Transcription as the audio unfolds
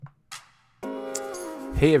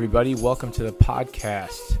Hey everybody, welcome to the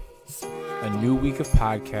podcast. A new week of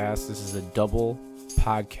podcasts. This is a double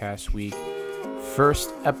podcast week.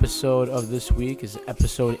 First episode of this week is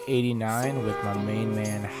episode 89 with my main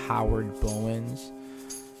man Howard Bowens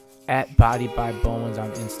at Body by Bowens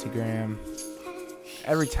on Instagram.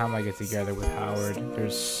 Every time I get together with Howard,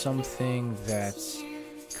 there's something that's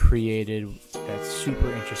created that's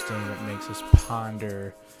super interesting that makes us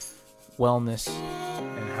ponder wellness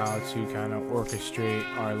and how to kind of orchestrate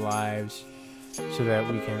our lives so that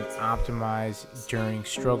we can optimize during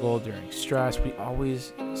struggle, during stress. We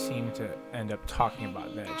always seem to end up talking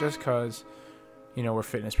about that just because, you know, we're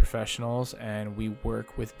fitness professionals and we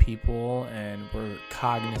work with people and we're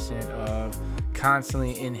cognizant of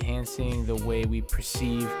constantly enhancing the way we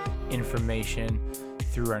perceive information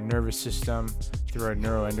through our nervous system, through our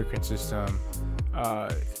neuroendocrine system.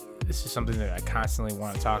 This is something that I constantly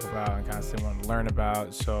want to talk about and constantly want to learn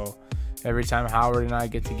about. So every time Howard and I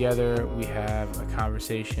get together, we have a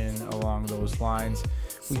conversation along those lines.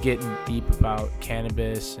 We get in deep about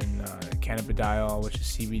cannabis and cannabidiol, which is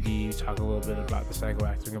CBD. We talk a little bit about the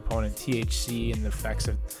psychoactive component, THC, and the effects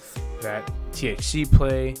of that THC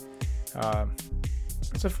play.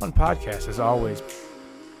 It's a fun podcast, as always.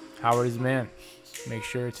 Howard is the man. Make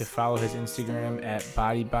sure to follow his Instagram at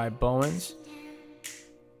Body by Bowens.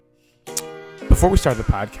 Before we start the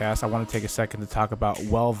podcast, I want to take a second to talk about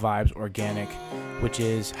Well Vibes Organic, which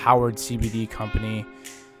is Howard's CBD company.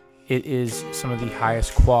 It is some of the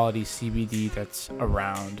highest quality CBD that's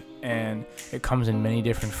around, and it comes in many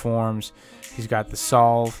different forms. He's got the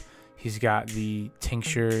solve, he's got the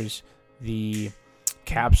tinctures, the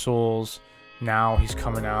capsules. Now he's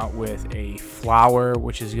coming out with a flower,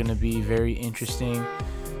 which is going to be very interesting.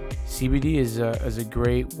 CBD is a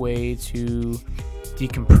great way to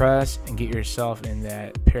decompress and get yourself in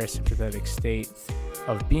that parasympathetic state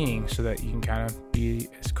of being so that you can kind of be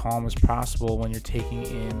as calm as possible when you're taking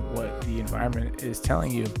in what the environment is telling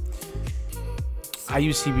you. I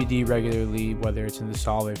use CBD regularly, whether it's in the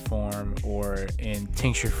solid form or in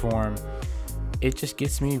tincture form. It just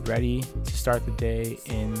gets me ready to start the day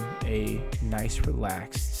in a nice,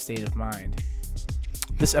 relaxed state of mind.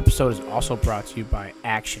 This episode is also brought to you by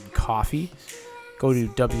Action Coffee. Go to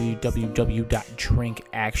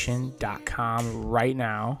www.drinkaction.com right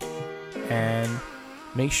now and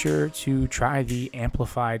make sure to try the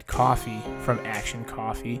amplified coffee from Action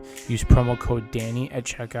Coffee. Use promo code Danny at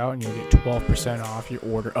checkout and you'll get 12% off your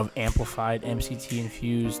order of amplified MCT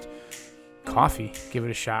infused coffee. Give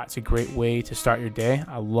it a shot. It's a great way to start your day.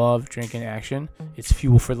 I love drinking Action. It's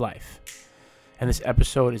fuel for life. And this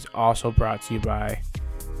episode is also brought to you by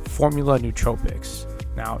Formula Nootropics.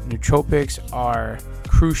 Now, nootropics are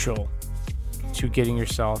crucial to getting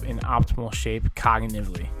yourself in optimal shape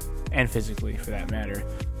cognitively and physically, for that matter.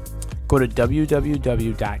 Go to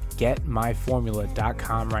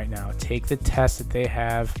www.getmyformula.com right now. Take the test that they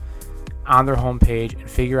have on their homepage and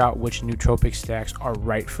figure out which nootropic stacks are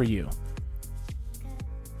right for you.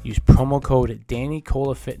 Use promo code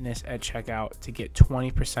DannyColaFitness at checkout to get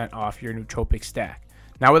 20% off your nootropic stack.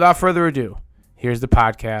 Now, without further ado, here's the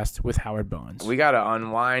podcast with Howard Bowens. We got to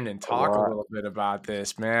unwind and talk a little bit about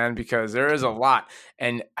this, man, because there is a lot.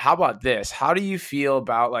 And how about this? How do you feel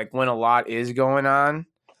about like when a lot is going on,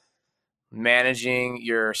 managing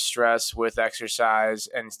your stress with exercise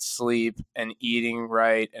and sleep and eating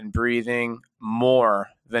right and breathing more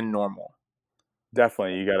than normal?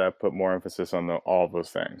 Definitely. You got to put more emphasis on all of those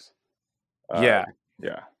things. Yeah.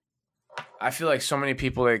 Yeah. I feel like so many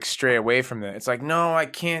people like stray away from it. It's like, no, I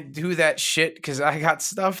can't do that shit because I got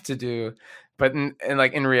stuff to do. But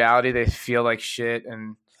in reality, they feel like shit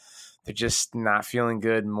and they're just not feeling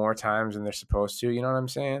good more times than they're supposed to. You know what I'm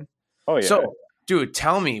saying? Oh, yeah. So, dude,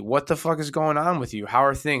 tell me, what the fuck is going on with you? How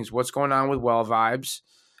are things? What's going on with Well Vibes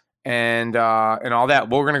and all that?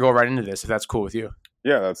 Well, we're going to go right into this if that's cool with you.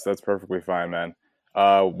 Yeah, that's perfectly fine, man.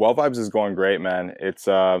 Well Vibes is going great, man. It's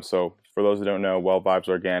so for those who don't know, Well Vibes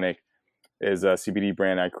Organic is a CBD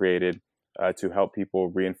brand I created to help people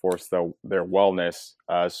reinforce their wellness.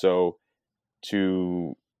 So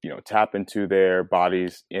to, tap into their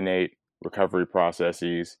body's innate recovery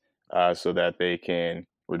processes so that they can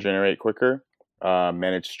regenerate quicker,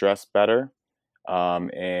 manage stress better,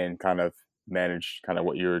 and kind of manage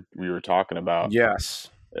what we were talking about. Yes.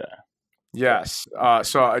 Yeah. Yes.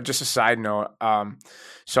 So just a side note.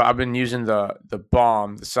 So I've been using the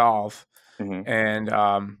balm, the solve, and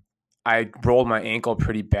I rolled my ankle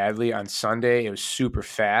pretty badly on Sunday. It was super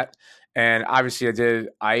fat. And obviously I did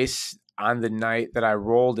ice on the night that I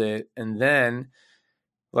rolled it. And then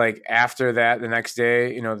like after that, the next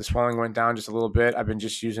day, the swelling went down just a little bit. I've been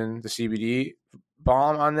just using the CBD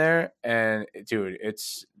balm on there, and dude,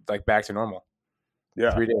 it's like back to normal.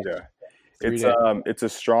 Yeah, 3 days. yeah. 3 days. It's a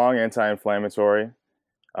strong anti-inflammatory,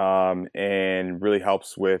 and really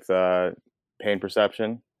helps with pain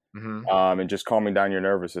perception, Mm-hmm. and just calming down your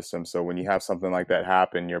nervous system. So when you have something like that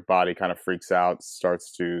happen, your body kind of freaks out,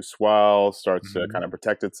 starts to swell, starts to Mm-hmm. kind of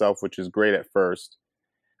protect itself, which is great at first.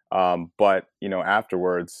 But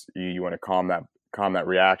afterwards, you want to calm that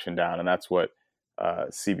reaction down, and that's what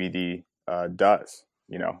CBD does.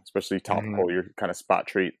 Especially Mm-hmm. topical, you're kind of spot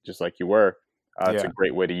treat, just like you were. It's a Yeah.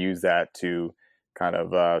 great way to use that to kind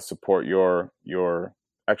of support your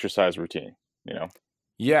exercise routine.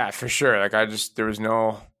 Yeah, for sure. Like there was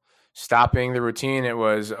no stopping the routine. It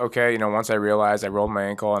was okay. Once I realized I rolled my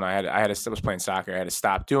ankle and I was playing soccer. I had to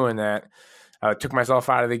stop doing that. I took myself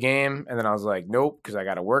out of the game, and then I was like, nope, because I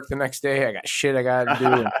got to work the next day. I got shit I got to do,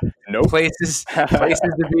 and Nope. places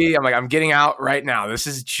to be. I'm like, I'm getting out right now. This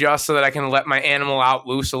is just so that I can let my animal out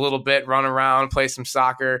loose a little bit, run around, play some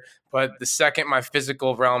soccer. But the second my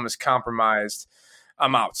physical realm is compromised,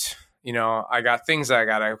 I'm out. I got things that I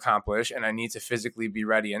got to accomplish, and I need to physically be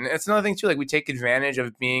ready. And it's another thing too. Like we take advantage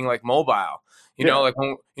of being like mobile. Yeah. Like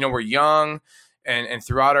when, we're young, and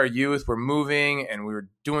throughout our youth, we're moving and we were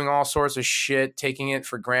doing all sorts of shit, taking it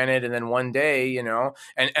for granted. And then one day, and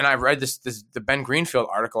I read the Ben Greenfield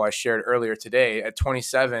article I shared earlier today. At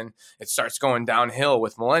 27, it starts going downhill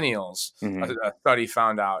with millennials. Mm-hmm. A study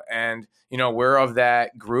found out, and we're of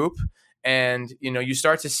that group. And you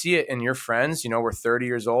start to see it in your friends. We're 30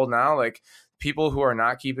 years old now. Like people who are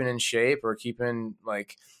not keeping in shape or keeping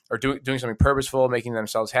or doing something purposeful, making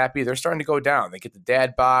themselves happy, they're starting to go down. They get the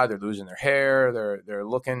dad bod. They're losing their hair. They're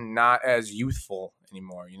looking not as youthful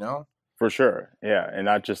anymore. For sure. Yeah, and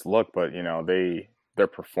not just look, but their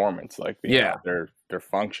performance, like Yeah. their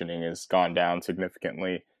functioning has gone down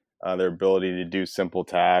significantly. Their ability to do simple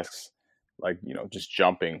tasks like just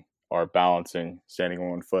jumping or balancing, standing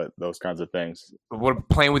on one foot, those kinds of things. What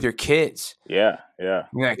playing with your kids? Yeah.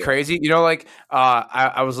 Isn't that crazy?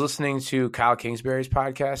 I was listening to Kyle Kingsbury's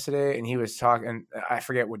podcast today, and he was talking. I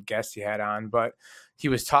forget what guest he had on, but he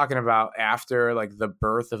was talking about after like the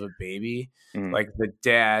birth of a baby, like the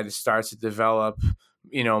dad starts to develop,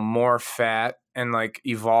 more fat and like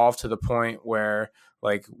evolve to the point where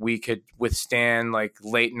like we could withstand like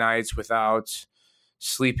late nights without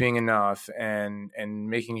sleeping enough and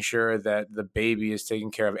making sure that the baby is taken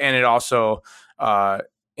care of, and it also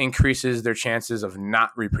increases their chances of not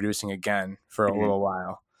reproducing again for a little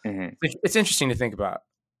while. Mm-hmm. It's interesting to think about.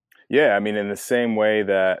 Yeah, I mean, in the same way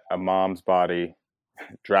that a mom's body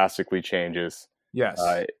drastically changes, Yes,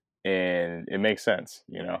 and it makes sense.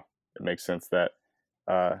 It makes sense that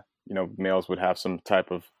males would have some type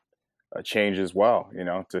of change as well,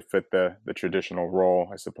 to fit the traditional role,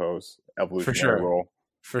 I suppose, evolutionary role.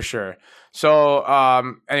 For sure. So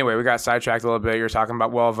anyway, we got sidetracked a little bit. You're talking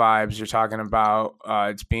about Well Vibes. You're talking about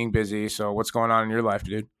it's being busy. So what's going on in your life,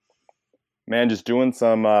 dude? Man, just doing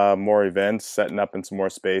some more events, setting up in some more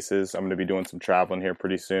spaces. I'm going to be doing some traveling here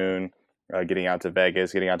pretty soon, getting out to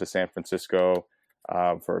Vegas, getting out to San Francisco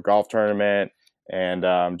for a golf tournament,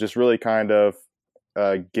 and just really kind of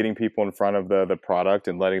getting people in front of the product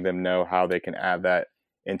and letting them know how they can add that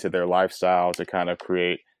into their lifestyle to kind of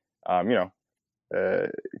create, to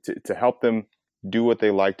help them do what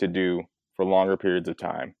they like to do for longer periods of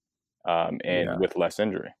time, and with less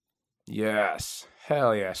injury. Yes.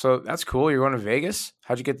 Hell yeah. So that's cool. You're going to Vegas?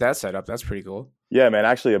 How'd you get that set up? That's pretty cool. Yeah, man.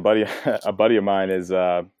 Actually, a buddy of mine is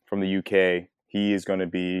from the UK. He is going to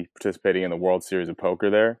be participating in the World Series of Poker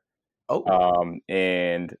there. Oh.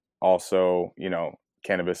 And also,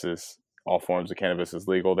 all forms of cannabis is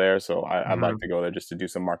legal there. So I'd like to go there just to do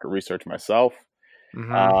some market research myself,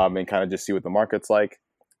 and kind of just see what the market's like.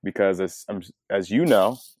 Because as you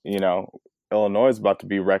know, Illinois is about to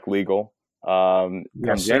be rec legal come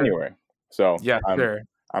January. So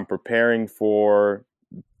I'm preparing for,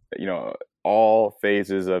 all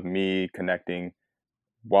phases of me connecting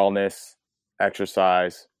wellness,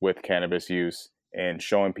 exercise with cannabis use and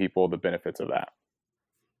showing people the benefits of that.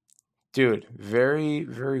 Dude, very,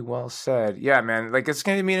 very well said. Yeah, man. Like it's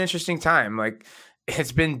going to be an interesting time. Like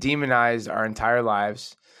it's been demonized our entire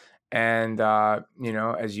lives. And,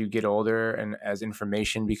 as you get older and as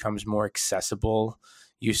information becomes more accessible,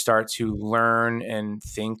 you start to learn and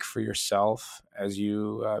think for yourself as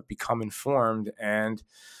you become informed. And,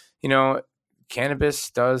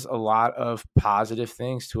 cannabis does a lot of positive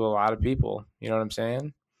things to a lot of people. You know what I'm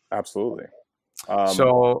saying? Absolutely.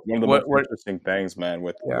 So one of the most interesting things, man,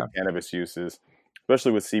 with cannabis uses,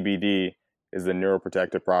 especially with CBD, is the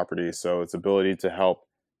neuroprotective properties. So its ability to help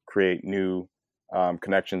create new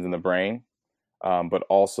connections in the brain, but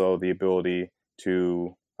also the ability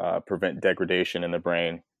to prevent degradation in the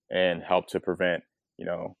brain and help to prevent,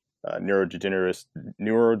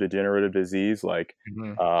 neurodegenerative disease like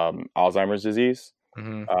Mm-hmm. Alzheimer's disease,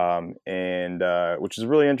 Mm-hmm. and which is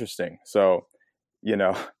really interesting. So, you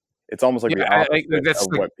know, it's almost like Yeah, the like opposite that's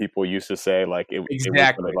of like what people used to say, like it was going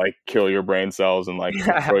exactly. to like kill your brain cells and like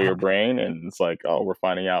destroy your brain. And it's like, oh, we're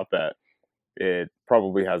finding out that it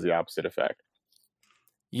probably has the opposite effect.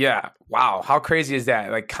 Yeah. Wow. How crazy is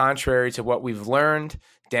that? Like, contrary to what we've learned,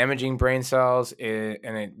 damaging brain cells,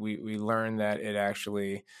 we learn that it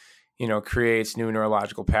actually, creates new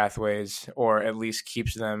neurological pathways, or at least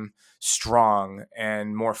keeps them strong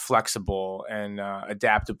and more flexible and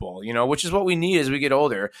adaptable, which is what we need as we get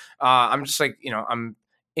older. I'm just like, I'm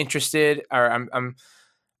interested, or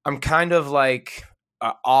I'm kind of like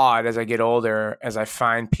awed as I get older, as I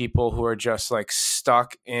find people who are just like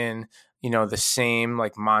stuck in, the same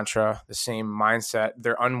like mantra, the same mindset,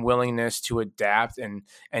 their unwillingness to adapt and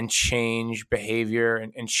change behavior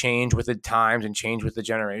and change with the times and change with the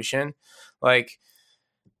generation. Like,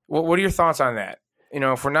 what are your thoughts on that?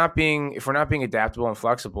 If we're not being adaptable and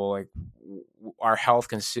flexible, like our health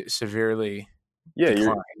can severely Yeah,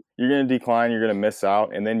 decline. you're going to decline, you're going to miss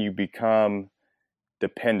out, and then you become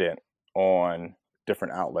dependent on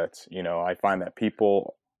different outlets. I find that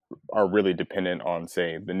people are really dependent on,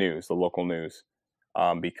 say, the news, the local news,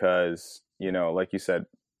 because, like you said,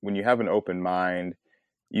 when you have an open mind,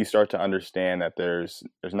 you start to understand that there's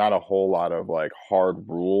not a whole lot of like hard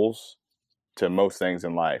rules to most things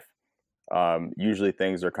in life. Usually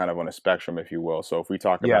things are kind of on a spectrum, if you will. So if we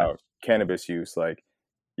talk Yeah. about cannabis use, like,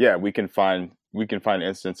 yeah, we can find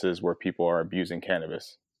instances where people are abusing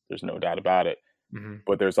cannabis. There's no doubt about it. Mm-hmm.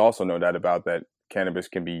 But there's also no doubt about that cannabis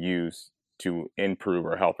can be used to improve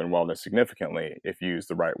or help in wellness significantly if used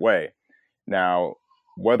the right way. Now,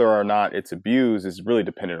 whether or not it's abused is really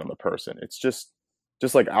dependent on the person. It's just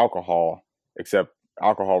like alcohol, except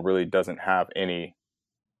alcohol really doesn't have any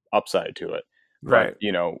upside to it. But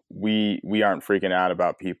Right. we aren't freaking out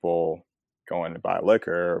about people going to buy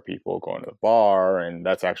liquor or people going to the bar, and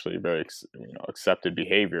that's actually very accepted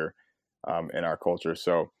behavior in our culture.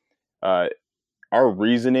 So uh, our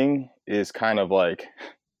reasoning is kind of like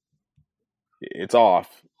it's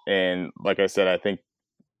off. And like I said, I think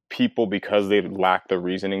people, because they lack the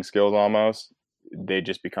reasoning skills almost, they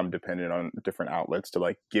just become dependent on different outlets to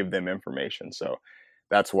like give them information. So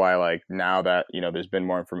that's why, like, now that there's been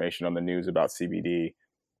more information on the news about CBD,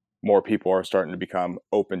 more people are starting to become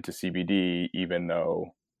open to CBD, even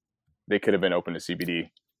though they could have been open to CBD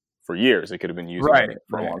for years. They could have been using Right. it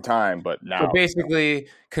for a Right. long time, but So now basically,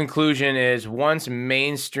 conclusion is, once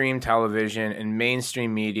mainstream television and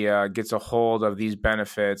mainstream media gets a hold of these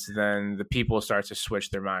benefits, then the people start to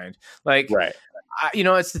switch their mind. Like, right.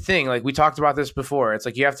 it's the thing. Like, we talked about this before. It's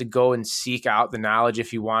like you have to go and seek out the knowledge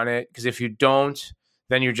if you want it, because if you don't,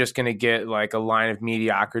 then you're just going to get like a line of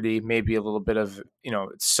mediocrity, maybe a little bit of,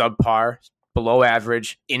 subpar, below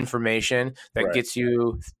average information that Right. gets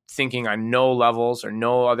you thinking on no levels or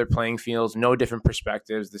no other playing fields, no different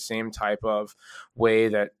perspectives, the same type of way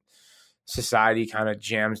that society kind of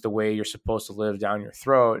jams the way you're supposed to live down your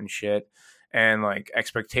throat and shit. And like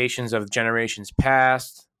expectations of generations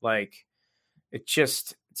past, like it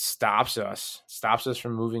just stops us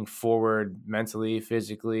from moving forward mentally,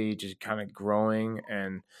 physically, just kind of growing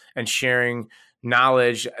and sharing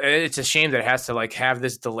knowledge. It's a shame that it has to like have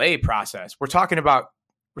this delay process. We're talking about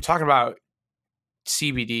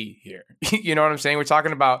CBD here. You know what I'm saying? We're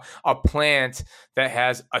talking about a plant that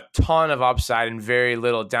has a ton of upside and very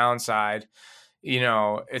little downside.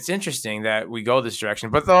 It's interesting that we go this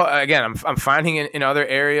direction. But though, again, I'm finding in other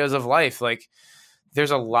areas of life, like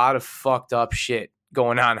there's a lot of fucked up shit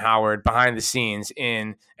going on, Howard, behind the scenes,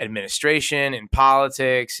 in administration, in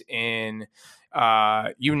politics, in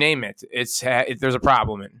you name it. There's a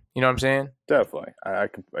problem in. You know what I'm saying? Definitely.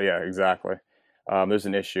 Yeah, exactly. There's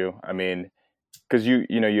an issue. I mean, because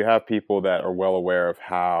you have people that are well aware of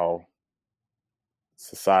how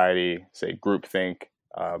society, say, groupthink,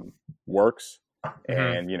 works,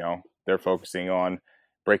 Mm-hmm. and they're focusing on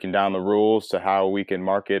breaking down the rules to how we can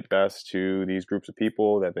market best to these groups of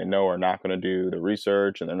people that they know are not going to do the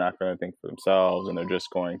research, and they're not going to think for themselves, and they're just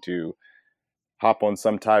going to hop on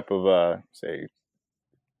some type of say,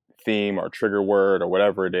 theme or trigger word or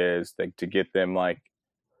whatever it is, to get them like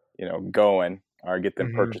going, or get them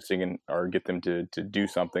Mm-hmm. purchasing, and or get them to do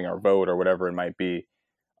something or vote or whatever it might be.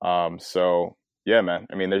 So yeah, man.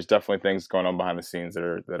 I mean, there's definitely things going on behind the scenes that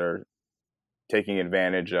are taking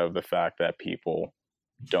advantage of the fact that people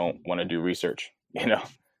don't want to do research.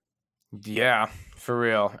 Yeah, for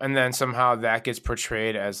real. And then somehow that gets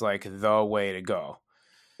portrayed as like the way to go.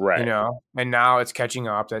 Right. and now it's catching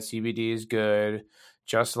up that CBD is good.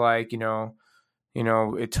 Just like,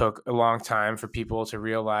 it took a long time for people to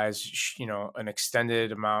realize, an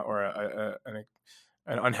extended amount or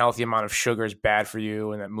an unhealthy amount of sugar is bad for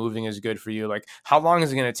you and that moving is good for you. Like, how long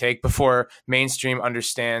is it going to take before mainstream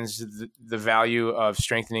understands the value of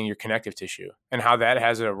strengthening your connective tissue and how that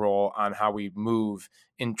has a role on how we move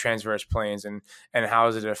in transverse planes, and how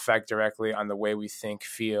does it affect directly on the way we think,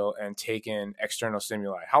 feel, and take in external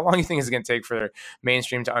stimuli? How long do you think it's going to take for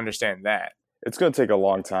mainstream to understand that? It's going to take a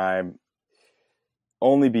long time,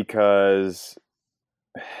 only because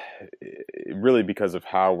of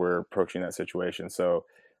how we're approaching that situation. So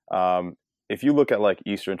if you look at like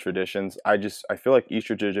Eastern traditions, I feel like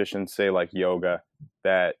Eastern traditions, say like yoga,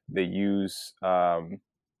 that they use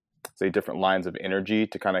say different lines of energy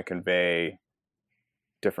to kind of convey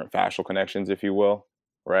different fascial connections, if you will,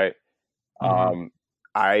 right? Mm-hmm.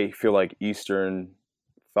 I feel like Eastern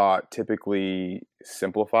thought typically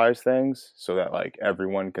simplifies things so that like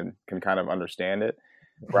everyone can kind of understand it,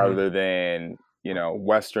 rather than,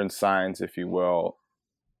 Western science, if you will,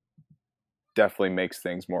 definitely makes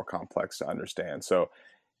things more complex to understand. So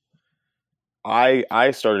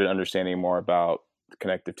I started understanding more about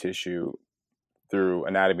connective tissue through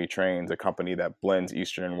Anatomy Trains, a company that blends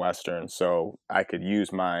Eastern and Western, so I could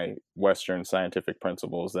use my Western scientific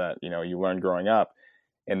principles that, you learn growing up,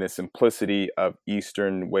 and the simplicity of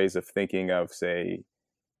Eastern ways of thinking of, say,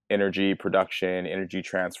 energy production, energy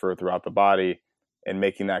transfer throughout the body, and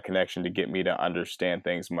making that connection to get me to understand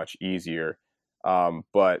things much easier.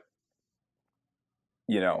 But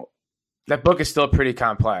that book is still pretty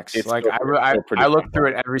complex. it's Like, still, I pretty look complex. through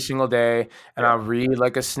it every single day, and I'll read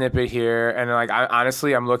like a snippet here, and like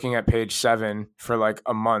honestly, I'm looking at page 7 for like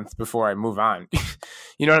a month before I move on.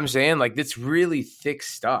 You know what I'm saying? Like, it's really thick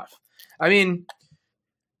stuff. I mean,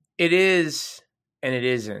 it is and it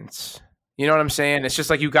isn't. You know what I'm saying? It's just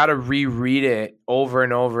like you got to reread it over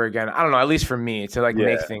and over again. I don't know, at least for me, to like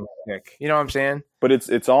make things thick. You know what I'm saying? But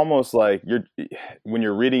it's almost like when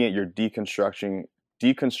you're reading it, you're deconstructing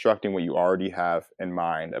what you already have in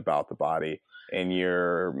mind about the body, and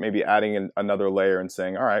you're maybe adding another layer and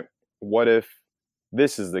saying, all right, what if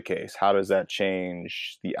this is the case? How does that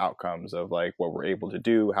change the outcomes of like what we're able to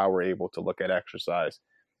do, how we're able to look at exercise?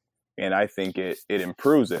 And I think it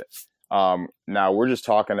improves it. Now we're just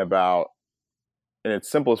talking about, in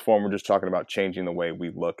its simplest form, we're just talking about changing the way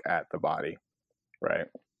we look at the body, right?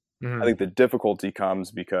 I think the difficulty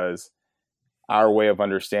comes because our way of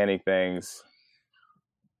understanding things,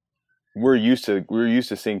 we're used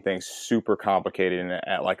to seeing things super complicated and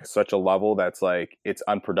at like such a level that's like it's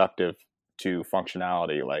unproductive to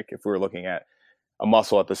functionality. Like if we're looking at a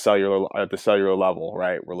muscle at the cellular level,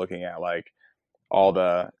 right? We're looking at like all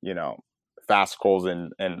the, fascicles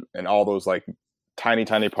and all those like tiny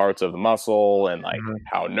parts of the muscle, and like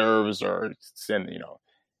how nerves are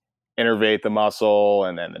innervate the muscle,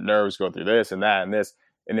 and then the nerves go through this and that and this.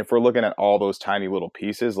 And if we're looking at all those tiny little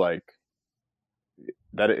pieces, like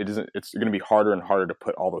that, it's going to be harder and harder to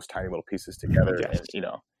put all those tiny little pieces together, and,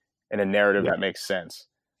 in a narrative that makes sense.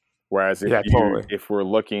 Whereas if we're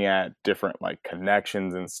looking at different like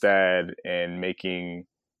connections instead, and making,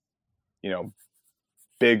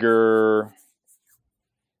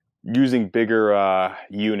 using bigger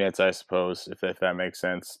units, I suppose, if that makes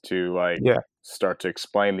sense, to like start to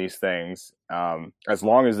explain these things. As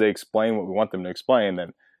long as they explain what we want them to explain,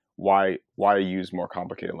 then why use more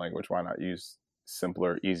complicated language? Why not use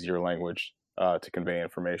simpler, easier language to convey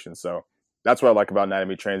information? So that's what I like about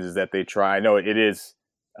Anatomy Trains, is that they try. I know it is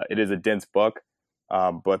a dense book,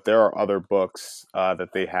 but there are other books that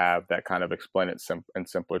they have that kind of explain it in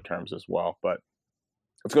simpler terms as well. But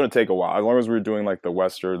it's going to take a while. As long as we're doing like the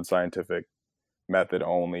Western scientific method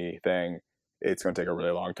only thing, it's going to take a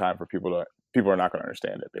really long time for people are not going to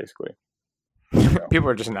understand it, basically. People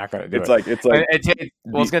are just not going to do it. It's like it's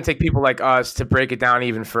going to take people like us to break it down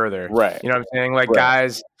even further. Right. You know what I'm saying? Like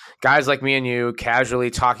guys like me and you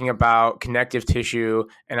casually talking about connective tissue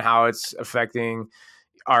and how it's affecting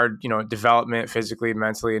our, development physically,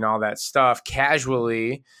 mentally, and all that stuff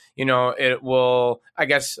casually, it will, I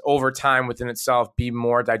guess, over time within itself be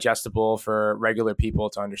more digestible for regular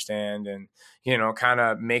people to understand, and, kind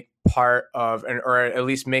of make part of, or at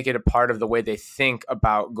least make it a part of the way they think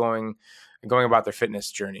about going about their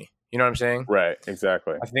fitness journey. You know what I'm saying? Right.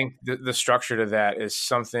 Exactly. I think the structure to that is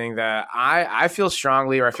something that I feel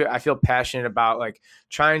strongly, or I feel passionate about, like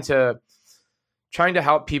trying to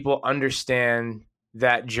help people understand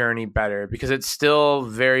that journey better, because it's still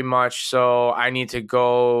very much so I need to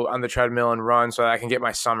go on the treadmill and run so that I can get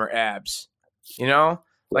my summer abs,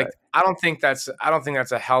 Like, Right. I don't think that's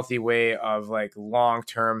a healthy way of like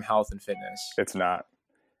long-term health and fitness. It's not.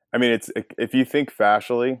 I mean, it's if you think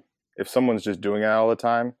fascially, if someone's just doing it all the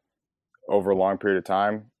time over a long period of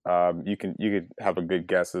time, you could have a good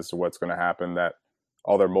guess as to what's going to happen. That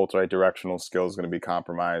all their multi-directional skills going to be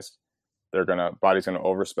compromised. Body's gonna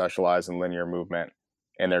over specialize in linear movement,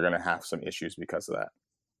 and they're gonna have some issues because of that.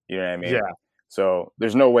 You know what I mean? Yeah. So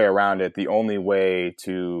there's no way around it. The only way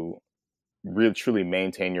to really truly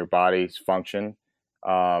maintain your body's function,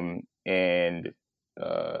 and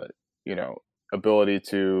you know, ability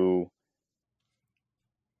to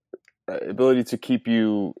keep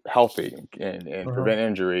you healthy and Mhm. prevent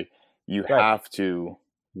injury, you Right. have to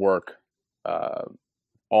work uh,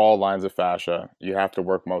 all lines of fascia. You have to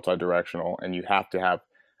work multi-directional, and you have to have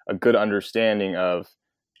a good understanding of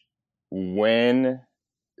when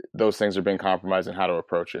those things are being compromised and how to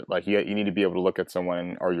approach it. Like you need to be able to look at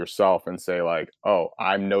someone or yourself and say like, oh,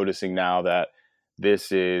 I'm noticing now that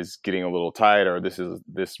this is getting a little tight, or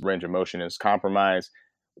this range of motion is compromised.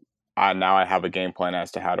 Now I have a game plan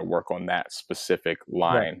as to how to work on that specific Right.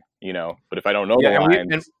 line, you know. But if I don't know the Yeah, and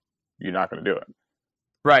lines, you're not going to do it.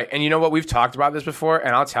 right. And you know what? We've talked about this before,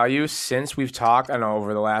 and I'll tell you, since we've talked, I don't know,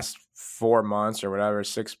 over the last 4 months or whatever,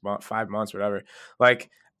 6 months, 5 months, whatever, like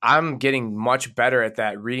I'm getting much better at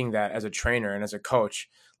that, reading that as a trainer and as a coach,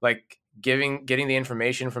 like getting the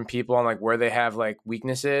information from people on like where they have like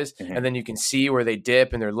weaknesses, Mm-hmm. and then you can see where they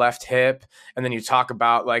dip in their left hip, and then you talk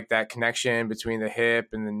about like that connection between the hip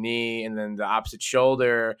and the knee and then the opposite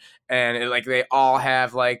shoulder, and like they all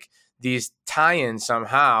have like these tie-ins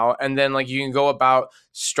somehow, and then like you can go about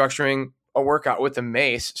structuring a workout with the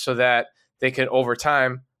mace so that they could over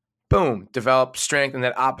time, boom, develop strength in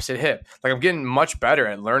that opposite hip. Like I'm getting much better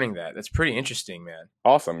at learning that. That's pretty interesting, man.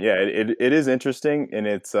 Awesome. Yeah, it is interesting, and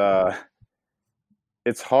it's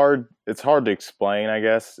hard to explain, I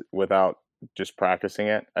guess, without just practicing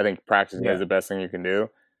it. I think practicing Yeah. is the best thing you can do.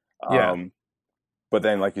 Yeah. But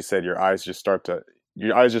then, like you said, your eyes just start to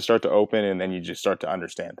open, and then you just start to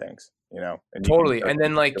understand things, you know, and you can Totally. start And to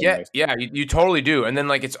then like, feel yeah, nice. yeah, you totally do. And then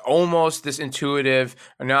like it's almost this intuitive,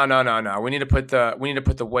 no. We need to put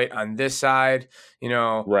the weight on this side,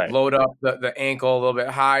 Right. load up the ankle a little bit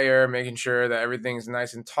higher, making sure that everything's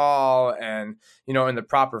nice and tall and in the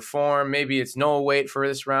proper form. Maybe it's no weight for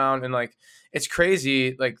this round. And like it's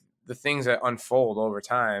crazy, like the things that unfold over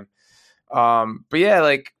time. But yeah,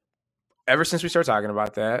 like ever since we started talking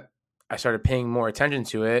about that, I started paying more attention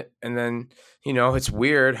to it. And then, it's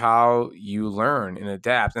weird how you learn and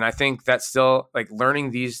adapt. And I think that's still like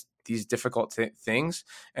learning these difficult things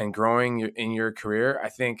and growing in your career, I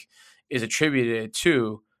think is attributed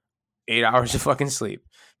to 8 hours of fucking sleep,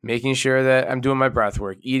 making sure that I'm doing my breath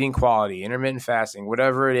work, eating quality, intermittent fasting,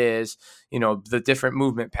 whatever it is, the different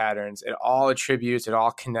movement patterns, it all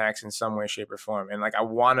connects in some way, shape, or form. And like, I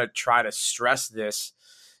want to try to stress this,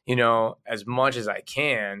 as much as I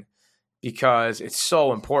can, because it's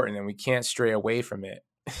so important and we can't stray away from it,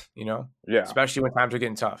 Yeah. especially when times are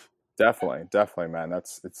getting tough. Definitely, man.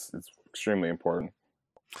 It's extremely important.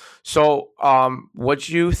 So, what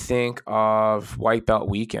do you think of White Belt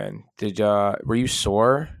weekend? Were you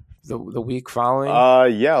sore the week following?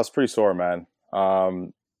 Yeah, I was pretty sore, man.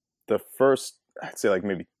 The first, I'd say like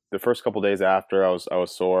maybe the first couple days after, I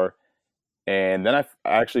was sore, and then I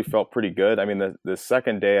actually felt pretty good. I mean, the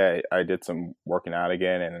second day I did some working out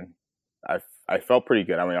again, and I felt pretty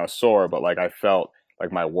good. I mean, I was sore, but like I felt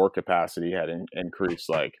like my work capacity had increased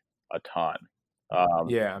like a ton. Um,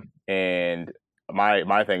 Yeah. and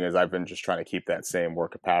my thing is I've been just trying to keep that same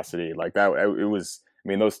work capacity like that. It was. I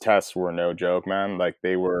mean, those tests were no joke, man. Like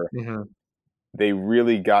Hmm. they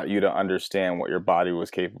really got you to understand what your body was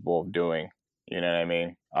capable of doing. You know what I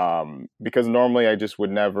mean? Because normally I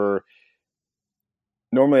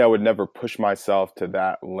would never push myself to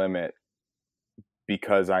that limit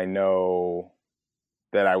because I know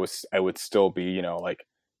that I would still be, like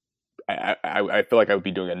I feel like I would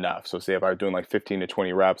be doing enough. So say if I was doing like 15 to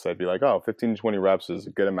 20 reps, I'd be like, oh, 15 to 20 reps is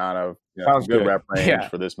a good amount of, it's Sounds a good good. rep range Yeah.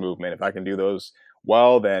 for this movement. If I can do those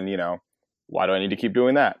well, then, why do I need to keep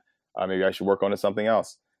doing that? Maybe I should work on to something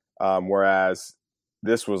else. Whereas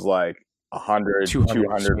this was like 100, 200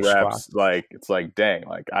 200 Swiss reps. squats. Like, it's like, dang,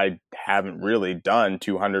 like I haven't really done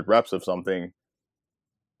 200 reps of something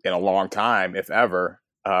in a long time, if ever.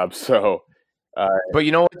 So, uh, But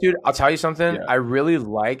you know what, dude? I'll tell you something. yeah. I really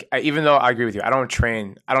even though I agree with you, I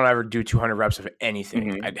don't ever do 200 reps of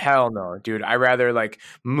anything. Mhm. Hell no, dude. I rather like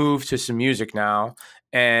move to some music now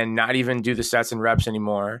and not even do the sets and reps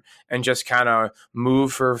anymore and just kind of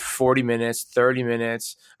move for 40 minutes, 30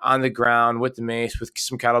 minutes on the ground with the mace, with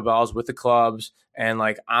some kettlebells, with the clubs. And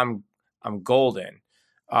like, I'm golden.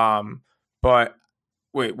 But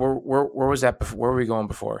wait, where was that before? Where were we going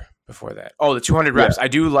before that? Oh, the 200 Yeah. reps. I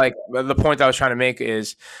do like the point I was trying to make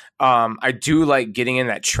is I do like getting in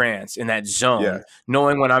that trance, in that zone, Yeah.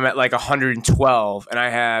 knowing when I'm at like 112 and I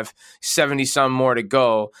have 70 some more to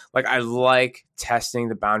go. Like I like testing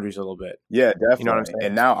the boundaries a little bit. Yeah, definitely. You know what I'm saying?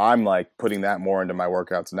 And now I'm like putting that more into my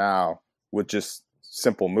workouts now with just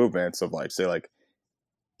simple movements of like, say like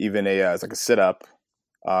even it's like a sit up,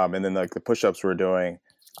 and then like the push ups we're doing,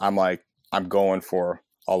 I'm going for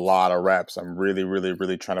a lot of reps. I'm really, really,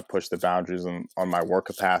 really trying to push the boundaries on my work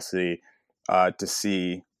capacity to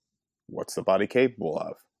see what's the body capable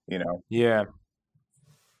of, you know? Yeah.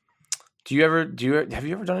 Have you ever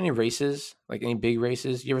done any races, like any big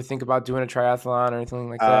races? You ever think about doing a triathlon or anything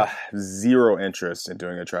like that? Zero interest in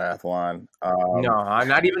doing a triathlon. No,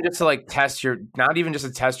 not even just to like not even just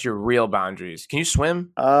to test your real boundaries. Can you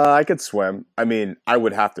swim? I could swim. I mean, I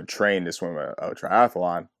would have to train to swim a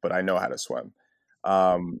triathlon, but I know how to swim.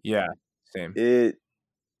 Yeah, same.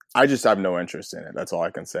 I just have no interest in it. That's all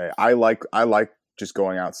I can say. I like just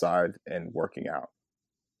going outside and working out.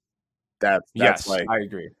 That's like, I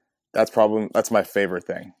agree. that's my favorite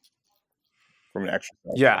thing from an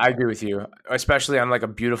exercise. Yeah, I agree with you. Especially on like a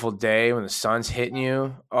beautiful day when the sun's hitting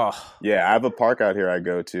you. Oh, Yeah, I have a park out here I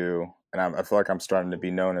go to, and I feel like I'm starting to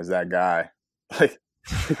be known as that guy. Like,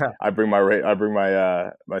 I bring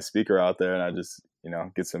my speaker out there, and I just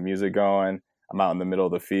get some music going. I'm out in the middle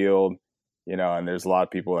of the field, and there's a lot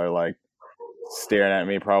of people that are like staring at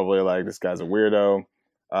me, probably like this guy's a weirdo.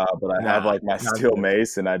 But I have like my steel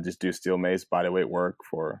mace, and I just do steel mace bodyweight work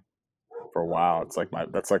for a while. It's like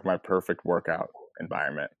that's like my perfect workout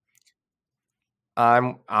environment.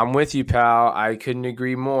 I'm with you, pal. I couldn't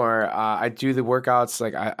agree more. I do the workouts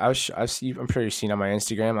like I see. I'm pretty seen on my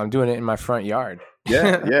Instagram. I'm doing it in my front yard.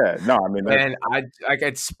 Yeah. No, I mean, and I like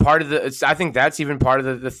it's part of the. I think that's even part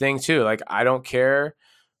of the thing too. Like I don't care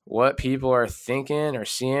what people are thinking or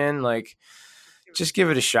seeing. Like just give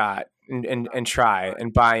it a shot and try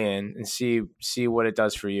and buy in and see what it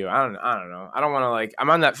does for you. I don't know. I don't want to like, I'm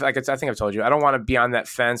on that. Like I think I've told you, I don't want to be on that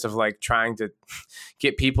fence of like trying to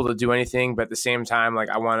get people to do anything. But at the same time, like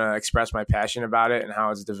I want to express my passion about it and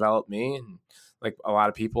how it's developed me. And like a lot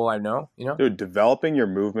of people I know, dude, developing your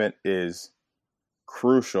movement is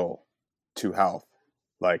crucial to health,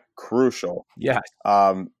 like crucial. Yeah.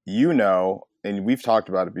 And we've talked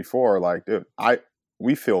about it before. Like, dude,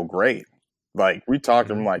 we feel great. Like we talked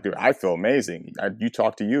to him, like, dude, I feel amazing. You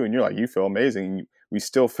talk to you, and you're like, you feel amazing. We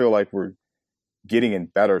still feel like we're getting in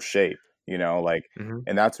better shape, like,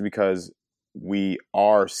 and that's because we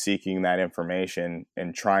are seeking that information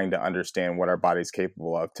and trying to understand what our body's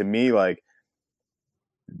capable of. To me, like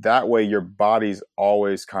that way, your body's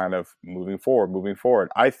always kind of moving forward.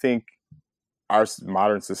 I think our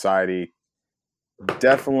modern society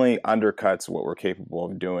definitely undercuts what we're capable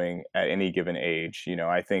of doing at any given age.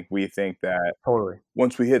 I think we think that totally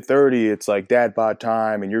once we hit 30, it's like dad bod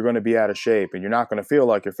time and you're going to be out of shape and you're not going to feel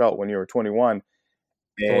like you felt when you were 21.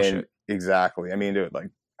 And bullshit. Exactly. I mean, dude,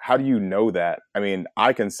 like, how do you know that? I mean,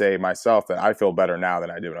 I can say myself that I feel better now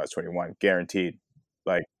than I did when I was 21, guaranteed.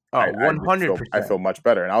 Like, 100%. I feel much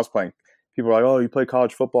better. And I was playing, people are like, oh, you played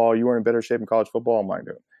college football. You weren't in better shape in college football. I'm like,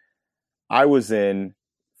 dude, I was in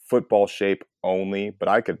football shape only, but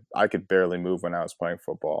I could barely move when I was playing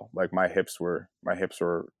football. Like my hips were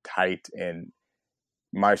tight, and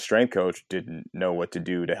my strength coach didn't know what to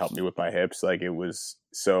do to help me with my hips. Like it was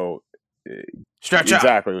so stretch out.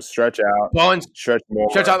 Exactly, it was stretch out, Bowens, stretch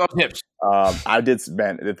more, stretch out those hips. I did.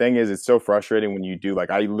 Man, the thing is, it's so frustrating when you do.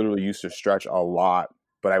 Like I literally used to stretch a lot,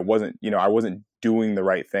 but I wasn't doing the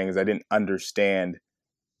right things. I didn't understand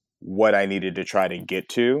what I needed to try to get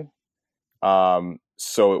to.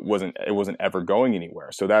 So it wasn't ever going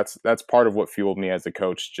anywhere. So that's part of what fueled me as a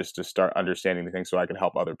coach, just to start understanding the things so I could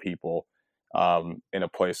help other people in a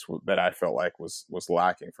place that I felt like was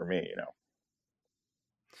lacking for me,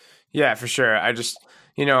 Yeah, for sure. I just,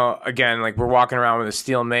 again, like we're walking around with a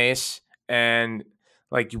steel mace and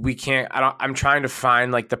like I'm trying to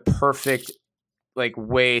find like the perfect like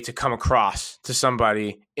way to come across to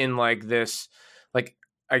somebody in like this, like,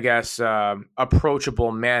 I guess,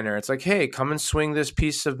 approachable manner. It's like, hey, come and swing this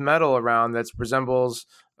piece of metal around that resembles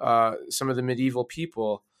some of the medieval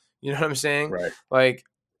people. You know what I'm saying? Right. Like,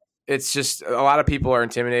 it's just a lot of people are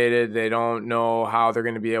intimidated. They don't know how they're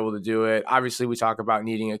going to be able to do it. Obviously, we talk about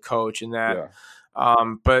needing a coach and that. Yeah.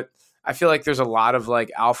 But I feel like there's a lot of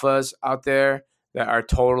like alphas out there that are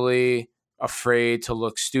totally afraid to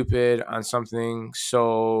look stupid on something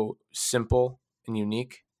so simple and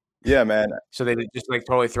unique. Yeah, man. So they just like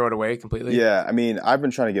totally throw it away completely? Yeah, I mean, I've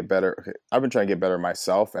been trying to get better. I've been trying to get better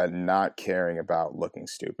myself at not caring about looking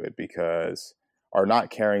stupid or not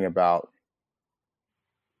caring about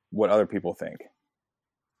what other people think.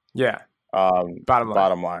 Yeah. Bottom line.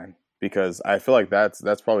 Bottom line, because I feel like that's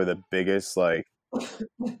probably the biggest like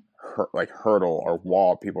hurdle or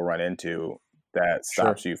wall people run into that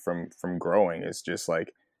stops you from growing is just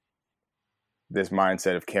like this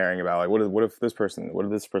mindset of caring about like what if this person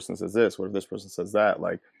says this, what if this person says that.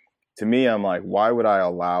 Like, to me, I'm like, why would I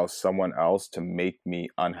allow someone else to make me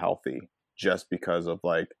unhealthy just because of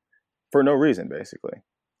like for no reason, basically?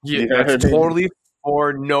 Yeah, that's totally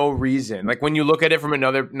for no reason. Like when you look at it from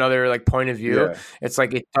another like point of view, it's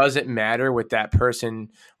like it doesn't matter what that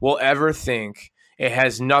person will ever think. It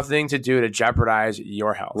has nothing to do to jeopardize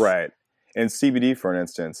your health. Right. And CBD, for an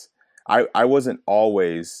instance, I wasn't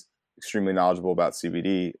always extremely knowledgeable about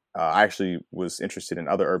CBD. I actually was interested in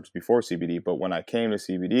other herbs before CBD, but when I came to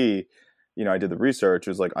CBD, I did the research.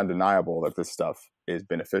 It was like undeniable that this stuff is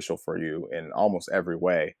beneficial for you in almost every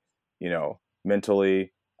way,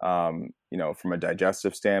 mentally, from a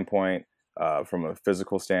digestive standpoint, from a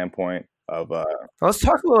physical standpoint of let's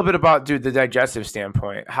talk a little bit about the digestive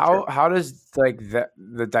standpoint. How does like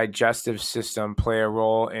the digestive system play a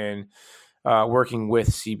role in working with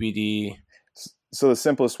CBD? So the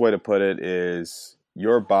simplest way to put it is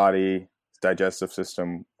your body's digestive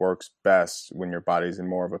system works best when your body's in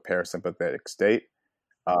more of a parasympathetic state.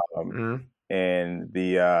 And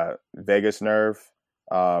the vagus nerve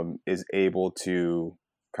is able to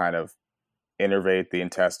kind of innervate the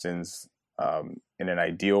intestines in an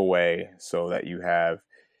ideal way so that you have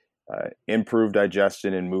improved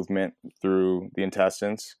digestion and movement through the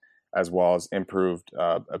intestines, as well as improved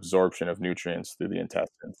absorption of nutrients through the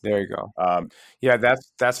intestines. There you go. Yeah,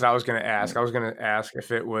 that's what I was going to ask. I was going to ask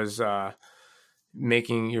if it was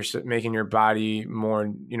making your body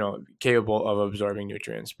more capable of absorbing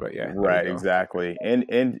nutrients. But yeah, right, exactly.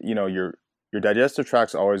 And your digestive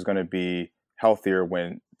tract's always going to be healthier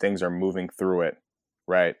when things are moving through it,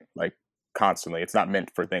 right? Like constantly. It's not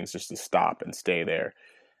meant for things just to stop and stay there.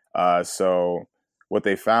 So what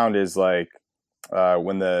they found is like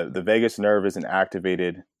when the vagus nerve isn't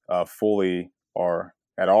activated fully or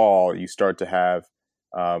at all, you start to have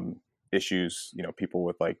issues. People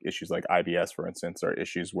with like issues like IBS, for instance, or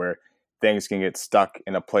issues where things can get stuck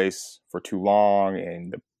in a place for too long,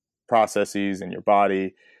 and the processes in your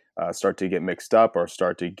body start to get mixed up or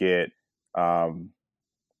start to get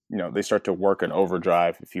they start to work in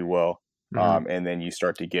overdrive, if you will. And then you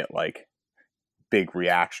start to get like big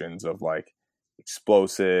reactions of like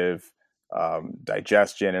explosive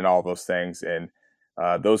digestion and all those things. And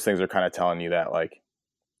those things are kind of telling you that like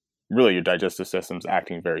really your digestive system's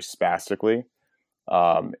acting very spastically.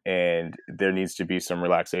 And there needs to be some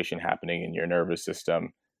relaxation happening in your nervous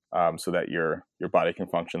system so that your body can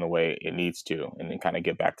function the way it needs to and then kind of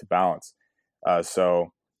get back to balance.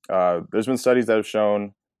 So there's been studies that have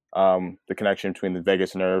shown the connection between the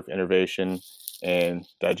vagus nerve innervation and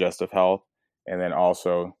digestive health, and then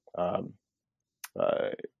also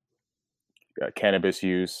cannabis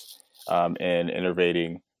use and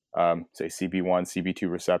innervating, say, CB1,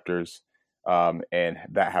 CB2 receptors, and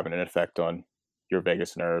that having an effect on your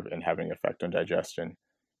vagus nerve and having an effect on digestion,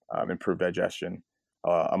 improved digestion,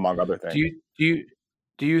 among other things. Do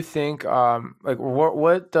you think like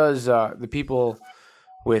what does the people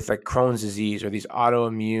with like Crohn's disease or these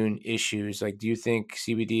autoimmune issues, like do you think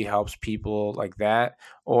CBD helps people like that,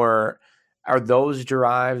 or are those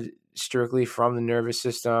derived strictly from the nervous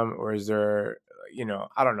system, or is there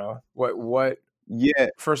I don't know what Yeah.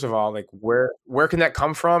 First of all, like where can that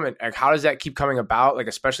come from, and like, how does that keep coming about, like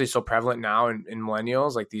especially so prevalent now in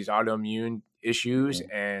millennials, like these autoimmune issues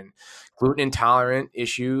and gluten intolerant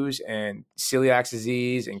issues and celiac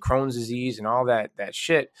disease and Crohn's disease and all that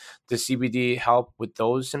shit? Does CBD help with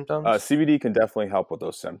those symptoms? CBD can definitely help with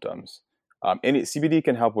those symptoms. CBD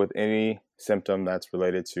can help with any symptom that's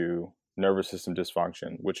related to nervous system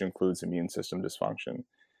dysfunction, which includes immune system dysfunction.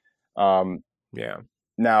 Yeah.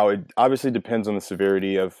 Now, it obviously depends on the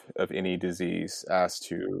severity of any disease as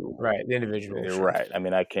to the individual. Right. I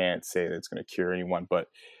mean, I can't say that it's going to cure anyone, but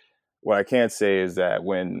what I can say is that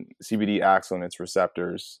when CBD acts on its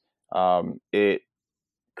receptors, it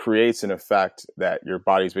creates an effect that your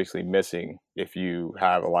body's basically missing if you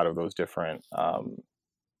have a lot of those different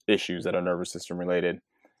issues that are nervous system related.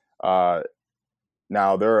 Now,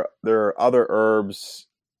 there are other herbs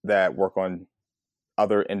that work on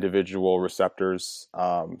other individual receptors.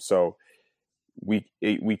 So we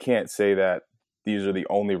can't say that these are the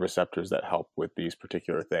only receptors that help with these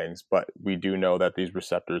particular things, but we do know that these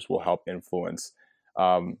receptors will help influence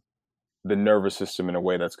the nervous system in a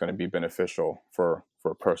way that's going to be beneficial for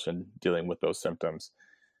a person dealing with those symptoms.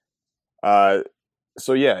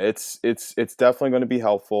 So yeah, it's definitely going to be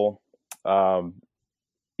helpful.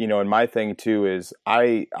 And my thing too is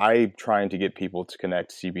I trying to get people to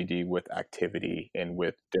connect CBD with activity and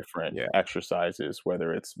with different exercises,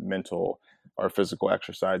 whether it's mental or physical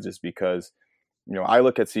exercises, because I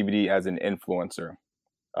look at CBD as an influencer.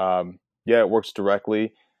 It works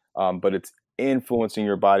directly, but it's influencing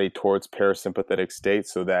your body towards parasympathetic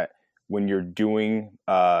states, so that when you're doing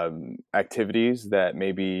activities that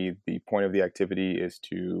maybe the point of the activity is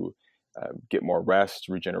to get more rest,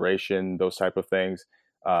 regeneration, those type of things,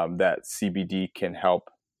 that CBD can help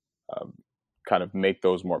kind of make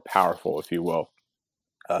those more powerful, if you will.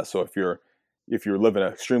 So if you're living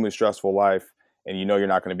an extremely stressful life and you're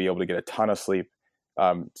not going to be able to get a ton of sleep,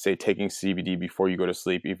 say taking CBD before you go to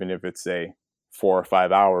sleep, even if it's say 4 or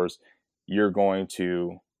 5 hours,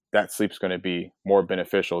 that sleep's going to be more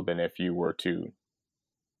beneficial than if you were to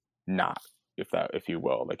not, if you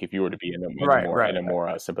will, like if you were to be in a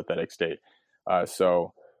more sympathetic state.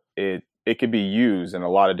 So it could be used in a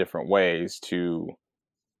lot of different ways to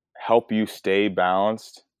help you stay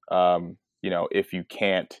balanced. If you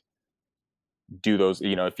can't do those,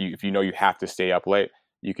 if you have to stay up late,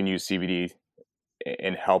 you can use CBD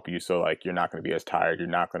and help you. So like, you're not going to be as tired.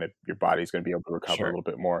 Your body's going to be able to recover a little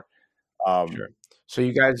bit more. Sure. So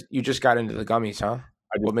you just got into the gummies, huh?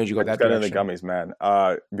 What made you go that direction? I just got into the gummies, man,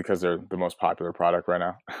 because they're the most popular product right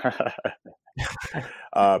now.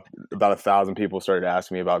 About 1,000 people started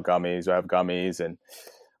asking me about gummies. I have gummies, and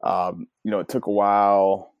it took a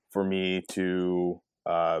while for me to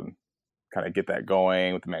kind of get that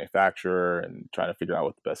going with the manufacturer and trying to figure out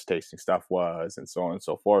what the best tasting stuff was, and so on and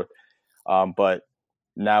so forth. But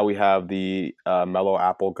now we have the mellow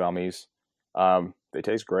apple gummies. They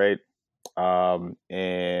taste great,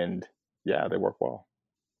 and yeah, they work well.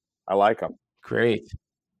 I like them. Great.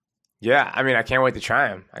 Yeah, I mean, I can't wait to try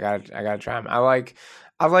them. I gotta try them. I like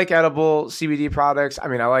edible CBD products. I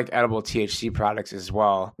mean, I like edible THC products as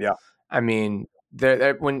well. Yeah. I mean,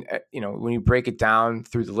 they're when you break it down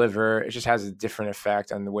through the liver, it just has a different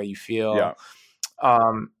effect on the way you feel. Yeah.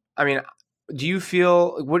 I mean, do you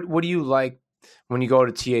feel what do you like when you go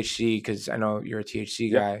to THC? Because I know you're a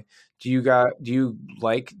THC guy. Do you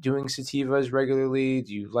like doing sativas regularly?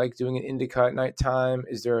 Do you like doing an indica at nighttime?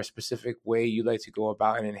 Is there a specific way you like to go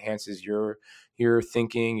about and enhances your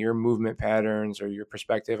thinking, your movement patterns, or your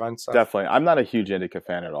perspective on stuff? Definitely. I'm not a huge indica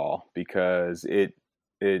fan at all, because it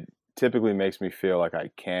typically makes me feel like I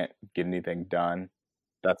can't get anything done.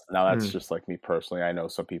 That's just like me personally. I know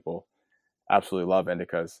some people absolutely love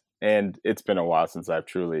indicas, and it's been a while since I've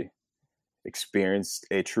truly experienced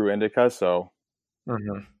a true indica. So,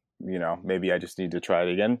 maybe I just need to try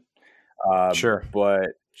it again. Sure. But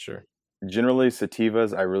generally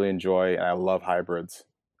sativas I really enjoy, and I love hybrids.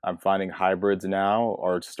 I'm finding hybrids now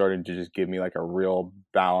are starting to just give me like a real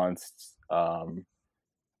balanced,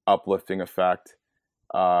 uplifting effect.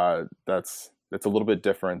 That's a little bit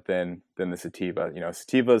different than the sativa.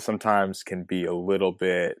 Sativas sometimes can be a little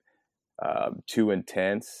bit too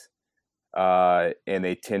intense, and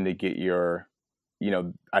they tend to get your,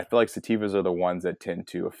 I feel like sativas are the ones that tend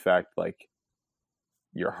to affect like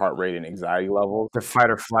your heart rate and anxiety levels. The fight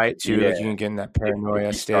or flight too. Yeah. Like you can get in that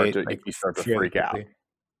paranoia state. If you start to freak out.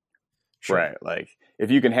 Sure. Right. Like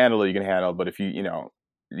if you can handle it, you can handle it. But if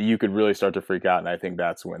you could really start to freak out. And I think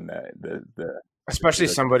that's when especially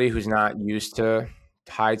somebody who's not used to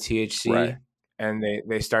high THC, and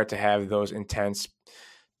they start to have those intense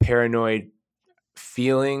paranoid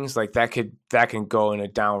feelings, like that can go in a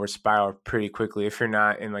downward spiral pretty quickly if you're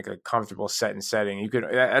not in like a comfortable setting.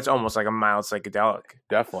 That's almost like a mild psychedelic.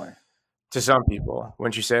 Definitely. To some people,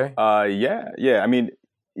 wouldn't you say? Yeah. I mean,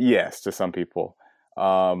 yes, to some people.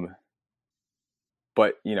 But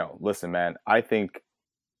listen, man, I think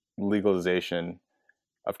legalization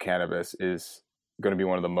of cannabis is going to be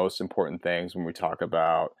one of the most important things when we talk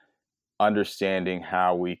about understanding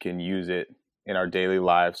how we can use it in our daily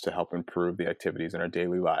lives to help improve the activities in our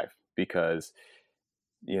daily life. Because,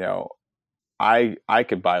 I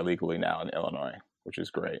could buy legally now in Illinois, which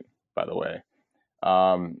is great, by the way.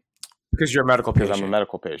 Because you're a medical patient. Because I'm a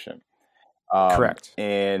medical patient. Correct.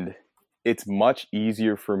 And it's much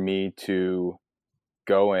easier for me to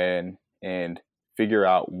go in and figure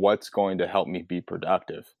out what's going to help me be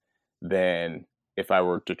productive than if I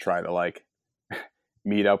were to try to like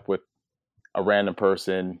meet up with a random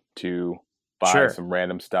person to buy some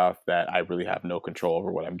random stuff that I really have no control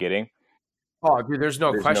over what I'm getting. Oh, dude, there's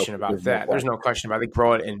no question about there's no that. There's question. no question about it. They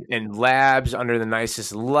grow it in labs under the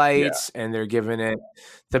nicest lights, and they're giving it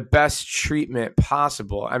the best treatment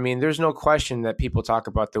possible. I mean, there's no question that people talk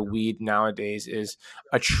about the weed nowadays is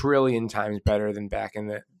a trillion times better than back in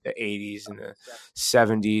the 80s and the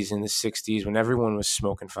 70s and the 60s when everyone was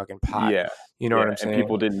smoking fucking pot. Yeah. You know what I'm saying? And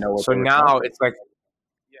people didn't know what So they were now smoking. it's like,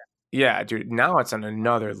 yeah, dude, now it's on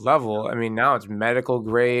another level. I mean, now it's medical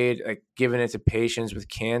grade, like giving it to patients with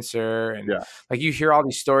cancer. And like you hear all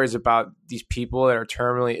these stories about these people that are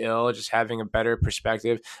terminally ill, just having a better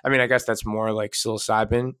perspective. I mean, I guess that's more like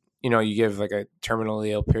psilocybin. You know, you give like a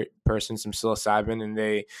terminally ill person some psilocybin and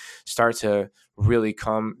they start to really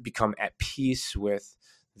become at peace with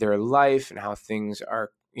their life and how things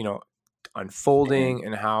are, you know, unfolding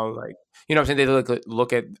and how, like, you know what I'm saying, they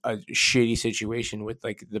look at a shitty situation with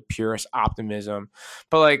like the purest optimism.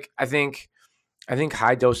 But like I think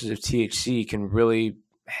high doses of THC can really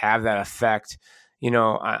have that effect, you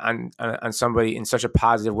know, on somebody in such a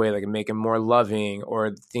positive way, like make them more loving,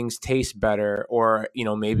 or things taste better, or, you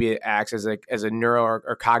know, maybe it acts as a neuro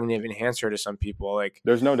or cognitive enhancer to some people. Like,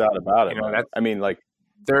 there's no doubt about it, you know, man. I mean, like,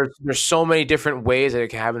 there's so many different ways that it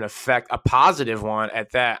can have an effect, a positive one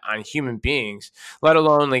at that, on human beings, let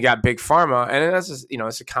alone they got big pharma. And that's just, you know,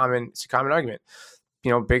 it's a common argument.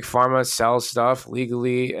 You know, big pharma sells stuff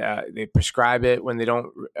legally. They prescribe it when they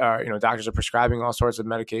don't, you know, doctors are prescribing all sorts of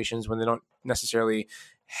medications when they don't necessarily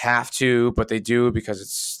have to, but they do because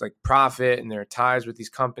it's like profit and there are ties with these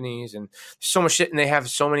companies and so much shit. And they have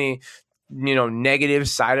so many, you know, negative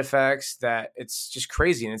side effects that it's just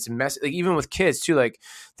crazy. And it's a mess. Like even with kids too, like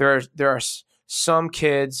there are some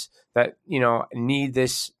kids that, you know,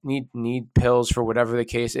 need pills for whatever the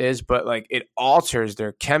case is, but like it alters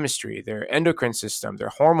their chemistry, their endocrine system, their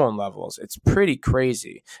hormone levels. It's pretty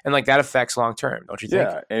crazy. And like that affects long term, don't you think?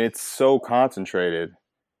 Yeah, and it's so concentrated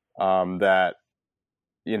that,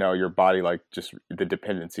 you know, your body, like, just the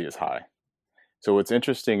dependency is high. So what's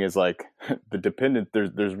interesting is like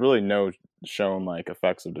there's really no shown like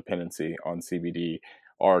effects of dependency on CBD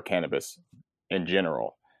or cannabis in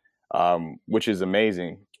general, which is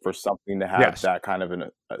amazing for something to have that kind of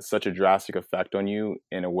such a drastic effect on you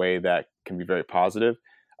in a way that can be very positive.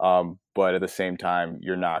 But at the same time,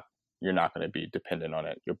 you're not going to be dependent on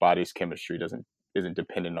it. Your body's chemistry isn't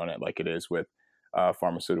dependent on it like it is with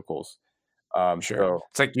pharmaceuticals. Sure. So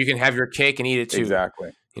it's like you can have your cake and eat it too.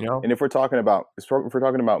 Exactly. You know? And if we're talking about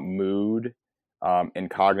mood and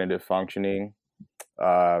cognitive functioning,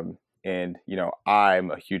 and, you know, I'm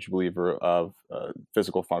a huge believer of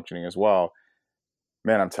physical functioning as well.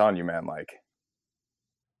 Man, I'm telling you, man, like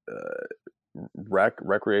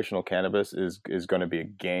recreational cannabis is going to be a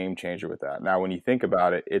game changer with that. Now, when you think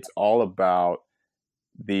about it, it's all about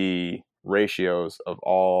the ratios of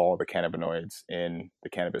all the cannabinoids in the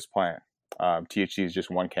cannabis plant. THC is just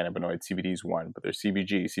one cannabinoid, CBD is one, but there's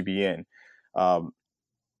CBG, CBN,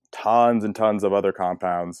 tons and tons of other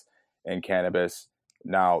compounds in cannabis.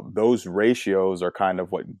 Now, those ratios are kind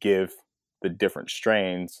of what give the different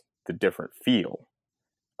strains the different feel.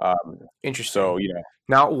 Interesting. So, you know,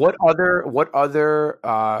 now what other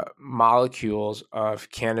molecules of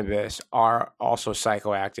cannabis are also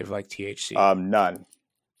psychoactive like THC? None,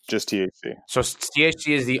 just THC. So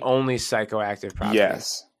THC is the only psychoactive property.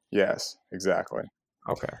 Yes, exactly.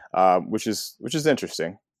 Okay. Which is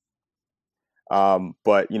interesting.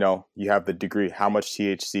 But, you know, you have the degree, how much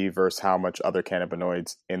THC versus how much other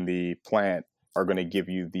cannabinoids in the plant are going to give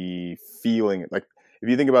you the feeling. Like, if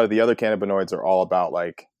you think about it, the other cannabinoids are all about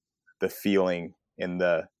like the feeling and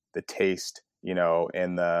the taste, you know,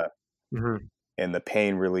 and the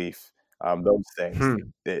pain relief, those things.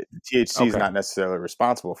 The THC is not necessarily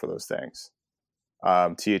responsible for those things.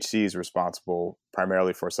 THC is responsible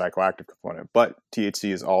primarily for a psychoactive component, but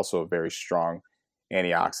THC is also a very strong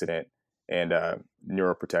antioxidant and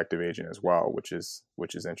neuroprotective agent as well, which is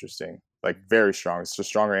interesting. Like, very strong. It's a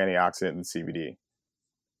stronger antioxidant than CBD,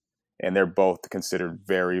 and they're both considered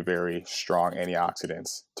very, very strong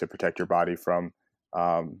antioxidants to protect your body from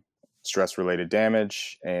stress-related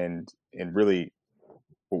damage and really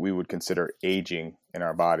what we would consider aging in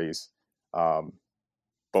our bodies.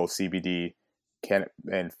 Both CBD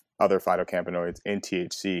and other phytocannabinoids and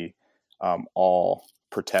THC all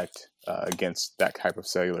protect against that type of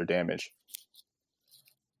cellular damage.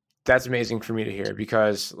 That's amazing for me to hear,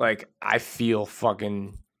 because like I feel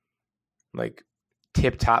fucking like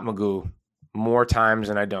tip top magoo more times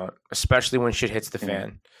than I don't, especially when shit hits the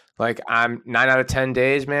fan. Like, I'm 9 out of 10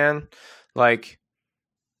 days, man. Like,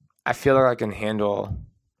 I feel like I can handle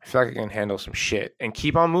some shit and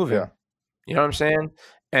keep on moving. Yeah. You know what I'm saying?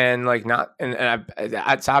 And like,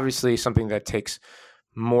 that's obviously something that takes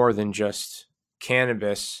more than just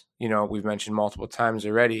cannabis, we've mentioned multiple times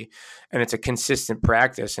already, and it's a consistent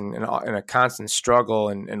practice and a constant struggle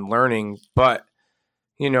and learning. But,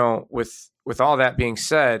 with all that being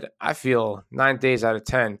said, I feel 9 days out of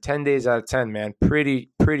 10 days out of 10, man, pretty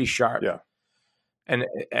sharp. Yeah. And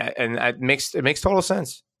it makes total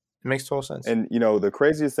sense. It makes total sense. And, the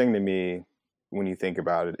craziest thing to me when you think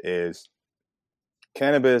about it is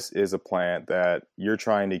cannabis is a plant that you're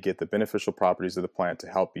trying to get the beneficial properties of the plant to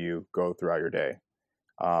help you go throughout your day.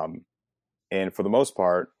 And for the most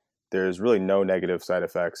part, there's really no negative side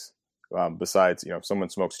effects besides, if someone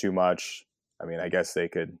smokes too much, I mean, I guess they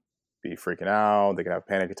could be freaking out, they could have a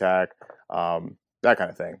panic attack, that kind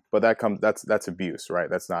of thing. But that's abuse, right?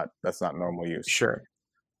 That's not normal use. Sure.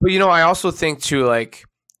 But, I also think too, like,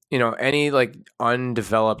 any like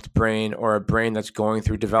undeveloped brain or a brain that's going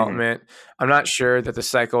through development, I'm not sure that the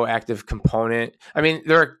psychoactive component, I mean,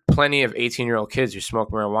 there are plenty of 18-year-old kids who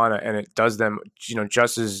smoke marijuana and it does them,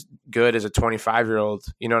 just as good as a 25-year-old,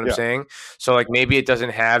 you know what I'm saying? So like maybe it doesn't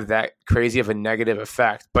have that crazy of a negative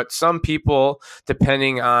effect, but some people,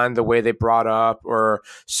 depending on the way they brought up or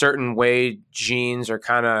certain way genes are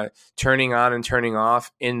kind of turning on and turning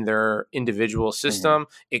off in their individual system,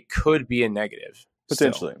 it could be a negative.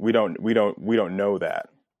 Potentially. Still. We don't know that,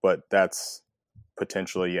 but that's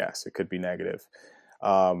potentially, yes, it could be negative.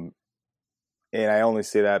 And I only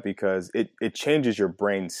say that because it changes your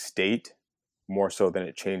brain state more so than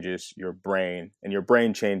it changes your brain, and your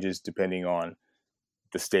brain changes depending on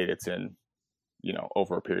the state it's in,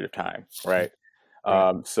 over a period of time. Right.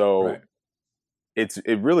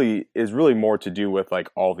 It really is more to do with like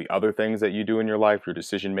all the other things that you do in your life, your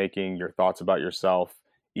decision making, your thoughts about yourself,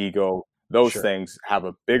 ego. Those things have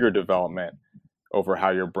a bigger development over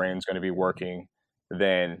how your brain's going to be working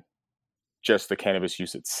than just the cannabis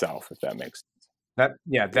use itself, if that makes sense.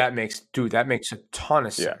 That makes a ton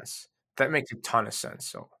of sense. That makes a ton of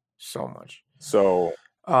sense. So much. So,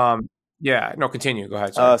 no, continue. Go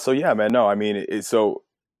ahead. Sorry. So yeah, man, no, I mean, so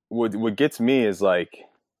what gets me is like,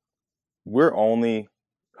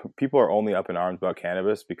 people are only up in arms about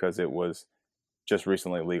cannabis because it was just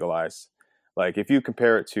recently legalized. Like if you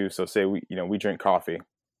compare it to, so say we drink coffee,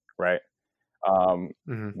 right?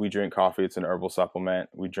 We drink coffee. It's an herbal supplement.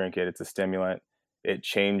 We drink it. It's a stimulant. It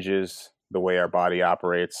changes the way our body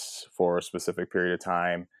operates for a specific period of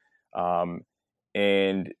time.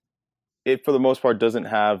 And it, for the most part, doesn't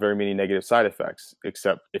have very many negative side effects,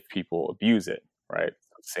 except if people abuse it, right?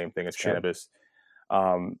 Same thing as cannabis.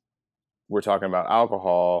 We're talking about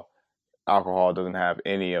alcohol. Alcohol doesn't have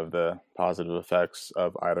any of the positive effects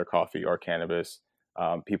of either coffee or cannabis.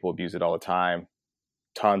 People abuse it all the time.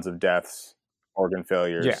 Tons of deaths, organ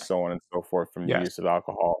failures, so on and so forth from the use of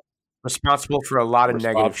alcohol. Responsible for a lot of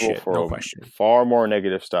negative shit, no question. Far more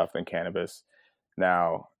negative stuff than cannabis.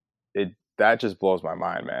 Now, that just blows my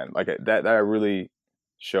mind, man. Like that really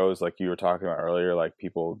shows, like you were talking about earlier, like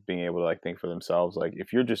people being able to like think for themselves. Like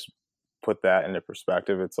if you're just put that into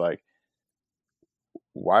perspective, it's like,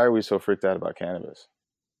 why are we so freaked out about cannabis?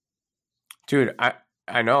 Dude,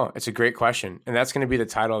 I know. It's a great question. And that's going to be the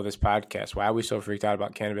title of this podcast. Why are we so freaked out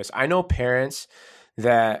about cannabis? I know parents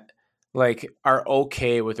that like are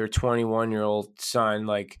okay with their 21-year-old son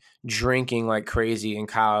like drinking like crazy in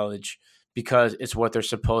college because it's what they're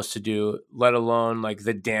supposed to do, let alone like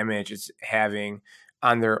the damage it's having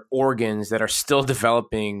on their organs that are still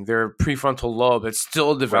developing, their prefrontal lobe that's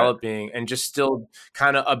still developing, and just still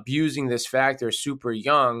kind of abusing this fact. They're super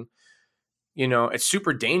young, it's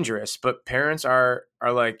super dangerous, but parents are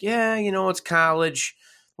like, it's college,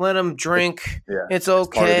 let them drink. It's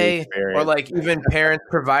okay. Or like even parents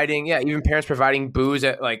providing booze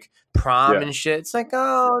at like prom and shit. It's like,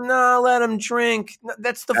 oh no, let them drink.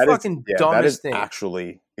 That's the fucking dumbest thing.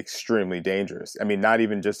 Actually extremely dangerous. I mean, not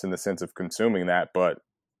even just in the sense of consuming that, but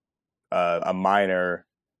a minor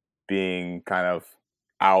being kind of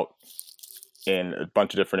out in a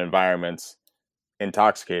bunch of different environments,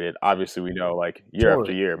 intoxicated. Obviously, we know like year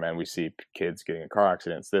after year, man, we see kids getting in car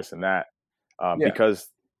accidents, this and that, because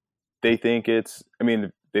they think it's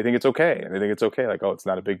okay. And they think it's okay. Like, oh, it's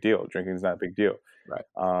not a big deal. Drinking is not a big deal. Right.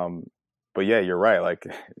 But yeah, you're right. Like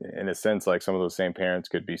in a sense, like some of those same parents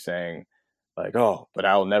could be saying like, oh, but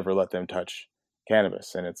I'll never let them touch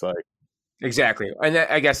cannabis. And it's like, exactly. And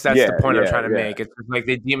I guess that's the point I'm trying to make. It's like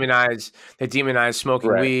they demonize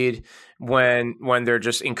smoking weed when they're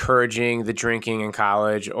just encouraging the drinking in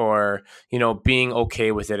college, or, you know, being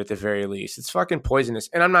okay with it at the very least. It's fucking poisonous.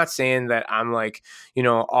 And I'm not saying that I'm like, you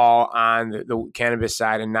know, all on the cannabis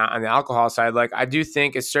side and not on the alcohol side. Like, I do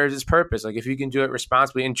think it serves its purpose. Like, if you can do it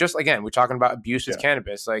responsibly, and just, again, we're talking about abuse with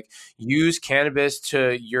cannabis, like, use cannabis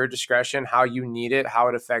to your discretion, how you need it, how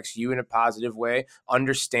it affects you in a positive way,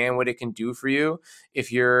 understand what it can do for you.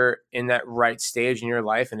 If you're in that right stage in your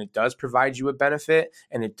life and it does provide you a benefit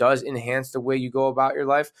and it does enhance the way you go about your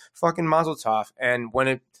life, fucking mazel tov. And when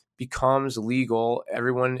it becomes legal,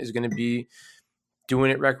 everyone is going to be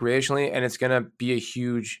doing it recreationally, and it's going to be a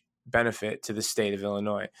huge benefit to the state of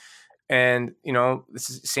Illinois. And, you know, this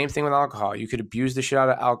is the same thing with alcohol. You could abuse the shit out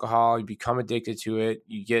of alcohol, you become addicted to it,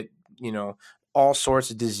 you get, you know, all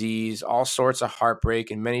sorts of disease, all sorts of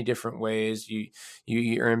heartbreak in many different ways.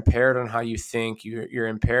 You're impaired on how you think. You're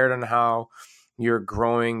impaired on how you're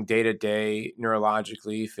growing day to day,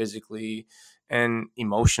 neurologically, physically, and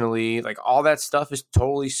emotionally. Like, all that stuff is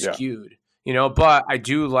totally skewed, you know. But I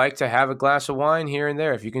do like to have a glass of wine here and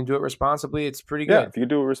there. If you can do it responsibly, it's pretty good. Yeah, if you can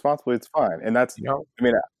do it responsibly, it's fine. And that's, you know, I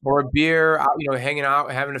mean, or a beer, you know, hanging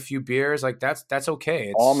out, having a few beers, like that's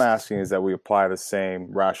okay. all I'm asking is that we apply the same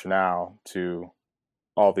rationale to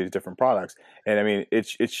all these different products. And I mean, it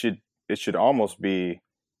should almost be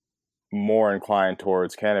more inclined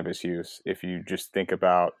towards cannabis use if you just think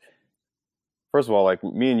about, first of all, like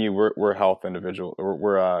me and you, we're health individual,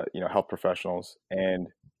 we're you know, health professionals, and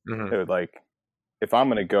dude, like, if I'm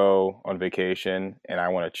gonna go on vacation and I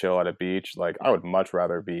want to chill at a beach, like, I would much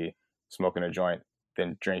rather be smoking a joint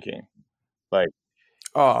than drinking. Like,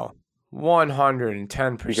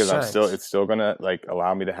 110%. because it's still gonna, like,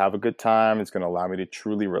 allow me to have a good time. It's gonna allow me to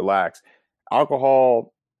truly relax.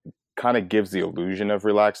 Alcohol kind of gives the illusion of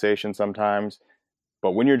relaxation sometimes,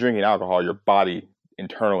 but when you're drinking alcohol, your body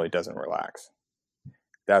internally doesn't relax.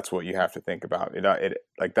 That's what you have to think about. It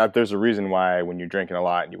like that. There's a reason why when you're drinking a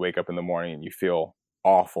lot and you wake up in the morning and you feel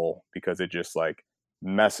awful, because it just, like,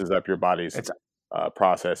 messes up your body's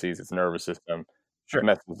processes, its nervous system,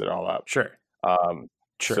 messes it all up. So,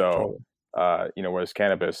 totally. you know, whereas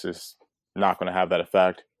cannabis is not going to have that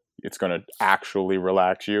effect. It's going to actually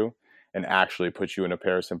relax you and actually put you in a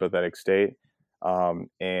parasympathetic state.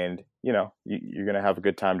 And, you know, you're going to have a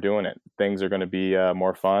good time doing it. Things are going to be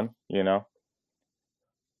more fun, you know.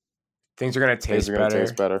 Things are going to taste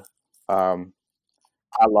better. I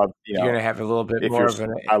love, you know, you're going to have a little bit more of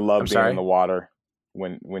an... I love being in the water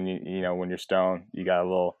when you know, when you're stoned, you got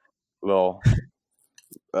a little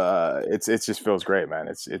it just feels great, man.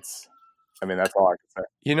 It's I mean, that's all I can say.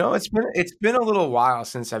 You know, it's been a little while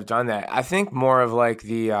since I've done that. I think more of like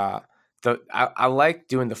I like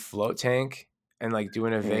doing the float tank and like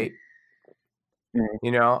doing a vape.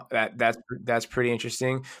 You know, that's pretty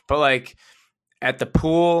interesting. But like at the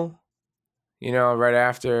pool, you know, right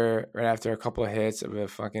after a couple of hits of a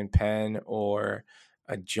fucking pen or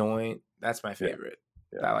a joint, that's my favorite.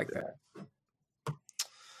 I like that.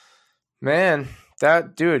 Man,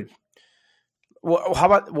 that dude. Well,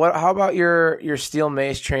 how about your steel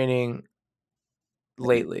mace training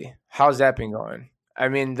lately? How's that been going? I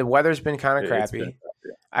mean, the weather's been kind of crappy.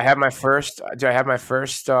 I have my first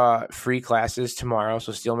free classes tomorrow.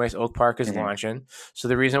 So Steel Mace Oak Park is launching. So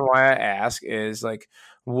the reason why I ask is, like,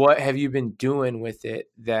 what have you been doing with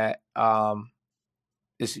it that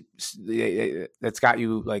that's got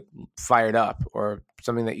you, like, fired up, or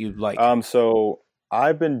something that you like? So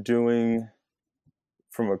I've been doing,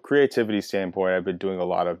 from a creativity standpoint, I've been doing a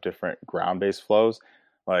lot of different ground-based flows.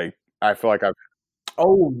 Like, I feel like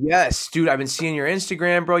Oh yes, dude! I've been seeing your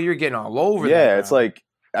Instagram, bro. You're getting all over. Yeah, it's like,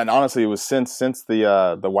 and honestly, it was since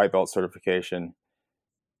the white belt certification.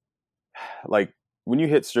 Like, when you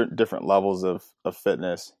hit certain different levels of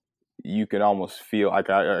fitness, you can almost feel like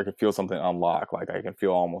I can feel something unlock. Like, I can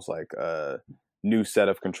feel almost like a new set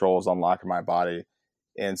of controls unlock in my body.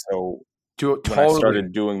 And so when I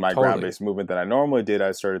started doing my ground-based movement that I normally did,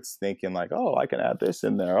 I started thinking, like, oh, I can add this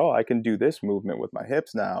in there. Oh, I can do this movement with my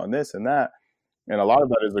hips now, and this and that. And a lot of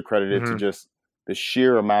that is accredited to just the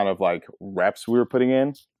sheer amount of, like, reps we were putting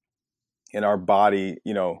in our body,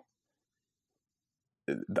 you know,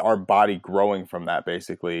 our body growing from that,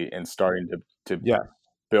 basically, and starting to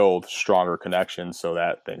build stronger connections so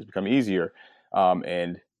that things become easier.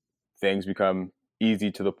 And things become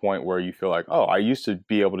easy to the point where you feel like, oh, I used to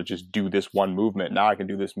be able to just do this one movement. Now I can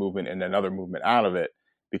do this movement and another movement out of it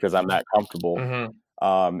because I'm that comfortable.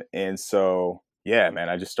 And so, yeah, man,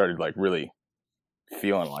 I just started, like, really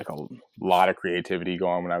feeling like a lot of creativity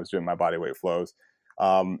going when I was doing my bodyweight flows.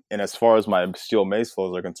 And as far as my steel mace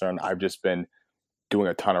flows are concerned, I've just been doing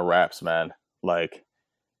a ton of reps, man. Like,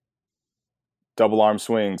 double arm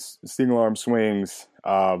swings, single arm swings,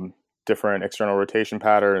 different external rotation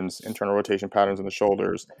patterns, internal rotation patterns in the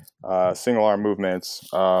shoulders, single arm movements,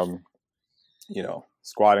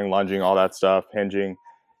 squatting, lunging, all that stuff, hinging,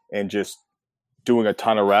 and just doing a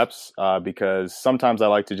ton of reps because sometimes I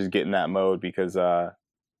like to just get in that mode because I'm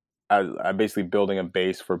basically building a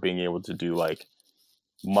base for being able to do like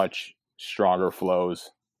much stronger flows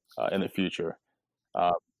in the future.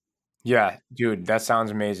 Yeah, dude, that sounds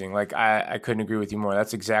amazing. Like I couldn't agree with you more.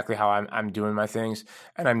 That's exactly how I'm doing my things.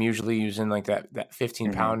 And I'm usually using like that 15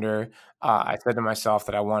 Mm-hmm. pounder. I said to myself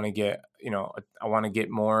that I want to get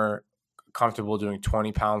more comfortable doing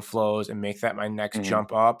 20-pound flows and make that my next Mm-hmm.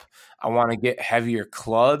 jump up. I want to get heavier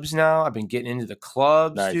clubs now. I've been getting into the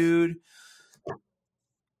clubs, Nice. dude.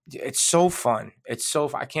 It's so fun.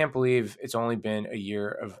 I can't believe it's only been a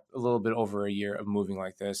little bit over a year of moving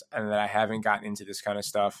like this and that I haven't gotten into this kind of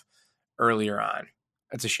stuff earlier on.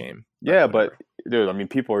 That's a shame. Yeah, but dude, I mean,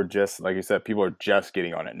 people are just like you said, people are just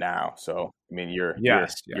getting on it now. So I mean, you're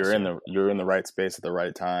in the right space at the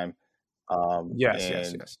right time.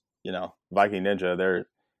 Yes. Viking Ninja,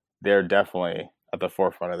 they're definitely at the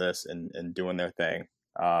forefront of this and doing their thing.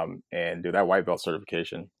 And dude, that white belt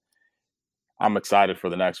certification, I'm excited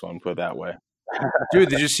for the next one. Put it that way. Dude,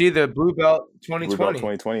 did you see the blue belt 2020? Blue belt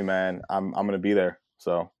 2020, man. I'm gonna be there.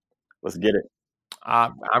 So let's get it.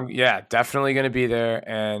 I'm definitely gonna be there,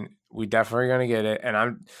 and we definitely gonna get it. And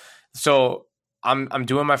I'm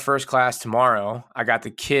doing my first class tomorrow. I got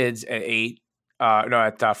the kids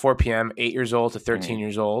at 4 p.m., 8 years old to 13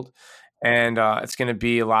 years old, and it's gonna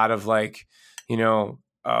be a lot of like,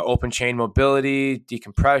 open chain mobility,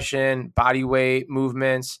 decompression, body weight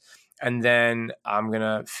movements. And then I'm going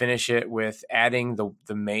to finish it with adding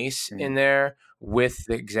the mace in there with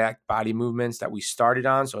the exact body movements that we started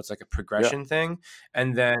on. So it's like a progression thing.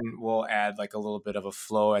 And then we'll add like a little bit of a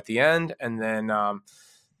flow at the end. And then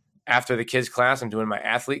after the kids class, I'm doing my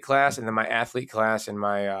athlete class. And then my athlete class and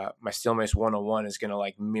my Steel Mace 101 is going to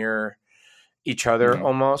like mirror each other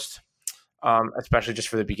almost. Especially just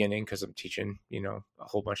for the beginning because I'm teaching, a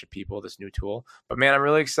whole bunch of people this new tool. But man, I'm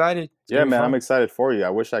really excited. Yeah, man, I'm excited for you. I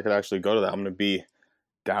wish I could actually go to that. I'm going to be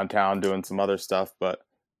downtown doing some other stuff, but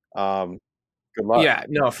good luck. Yeah,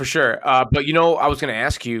 no, for sure. But I was going to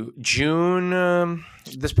ask you, June.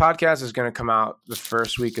 This podcast is going to come out the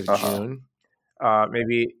first week of June.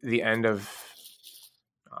 Maybe the end of.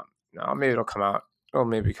 No, maybe it'll come out. It'll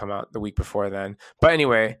maybe come out the week before then. But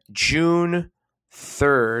anyway, June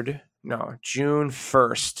 3rd. No, June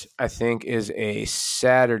 1st, I think, is a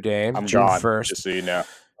Saturday. I'm June gone, 1st. just so you know.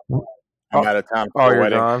 I'm out of town for a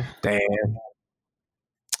wedding. You're gone? Damn.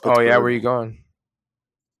 Pittsburgh. Oh, yeah, where are you going?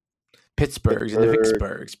 Pittsburgh's in the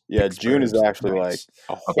Vicksburgs. Yeah, June is actually like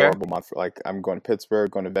a horrible month. Like I'm going to Pittsburgh,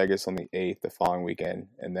 going to Vegas on the 8th, the following weekend.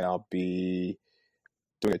 And then I'll be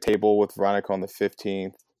doing a table with Veronica on the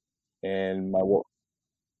 15th. And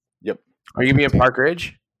Yep. Are you going to be in Park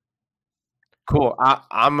Ridge? Cool.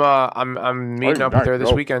 I'm meeting up with her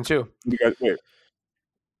this weekend too. You guys, wait.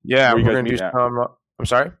 Yeah, we're gonna do some. I'm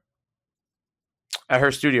sorry. At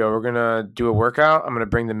her studio, we're gonna do a workout. I'm gonna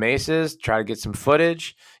bring the maces, try to get some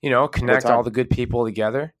footage. Connect all the good people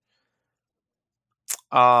together.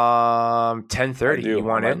 10:30. You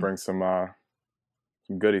want in? Bring some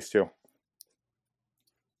goodies too.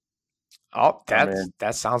 Oh,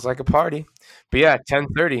 that sounds like a party. But yeah,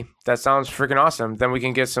 10:30. That sounds freaking awesome. Then we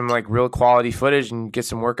can get some like real quality footage and get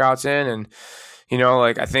some workouts in. And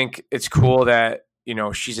I think it's cool that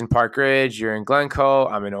she's in Park Ridge, you're in Glencoe,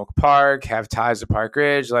 I'm in Oak Park, have ties to Park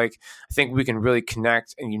Ridge. Like I think we can really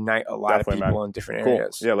connect and unite a lot of people in different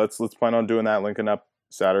areas. Yeah, let's plan on doing that. Linking up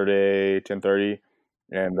Saturday 10:30,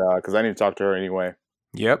 and because I need to talk to her anyway.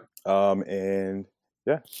 Yep. And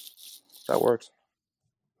yeah, that works.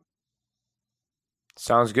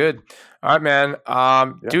 Sounds good. All right, man.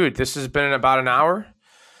 Dude, this has been about an hour,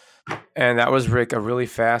 and that was Rick, a really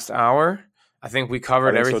fast hour. I think we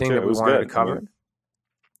covered everything that we wanted to cover.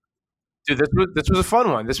 Dude, this was a fun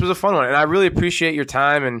one. And I really appreciate your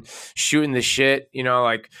time and shooting the shit.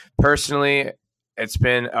 Like personally, it's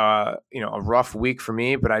been a rough week for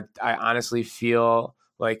me, but I honestly feel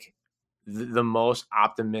like the most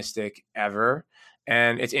optimistic ever.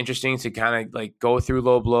 And it's interesting to kind of like go through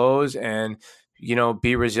low blows and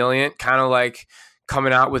be resilient, kind of like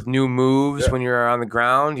coming out with new moves when you're on the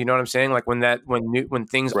ground. You know what I'm saying? Like when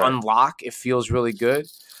things unlock, it feels really good.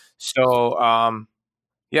 So,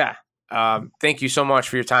 thank you so much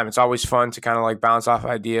for your time. It's always fun to kind of like bounce off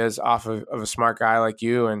ideas off of a smart guy like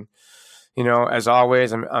you. And, as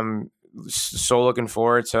always, I'm so looking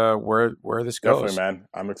forward to where this goes. Definitely, man.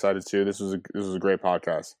 I'm excited too. This was a great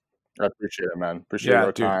podcast. I appreciate it, man. Appreciate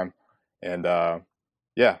your time. And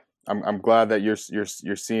yeah, I'm glad that you're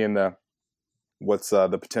seeing what's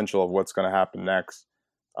the potential of what's going to happen next.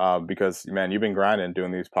 Because man, you've been grinding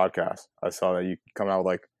doing these podcasts. I saw that you come out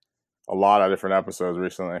with like a lot of different episodes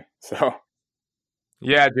recently. So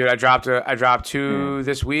Yeah, dude, I dropped two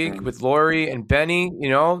this week with Lori and Benny.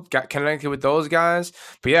 Got connected with those guys.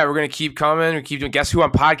 But yeah, we're gonna keep coming. We keep doing. Guess who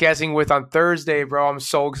I'm podcasting with on Thursday, bro? I'm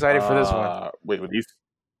so excited for this one. Wait, with these?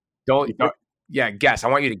 Don't. Yeah, guess. I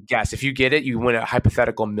want you to guess. If you get it, you win a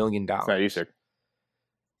hypothetical $1 million. It's not Isik.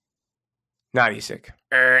 Not Isik.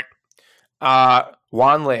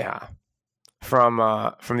 Juan Leja from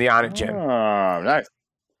the Onic Gym. Oh, nice.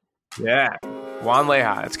 Yeah, Juan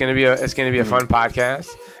Leja. It's gonna be a fun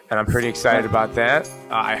podcast, and I'm pretty excited about that.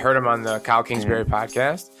 I heard him on the Kyle Kingsbury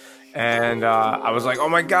podcast, and I was like, oh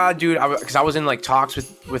my god, dude, because I was in like talks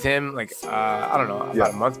with him like I don't know,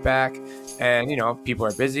 about a month back, and people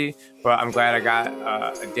are busy, but I'm glad I got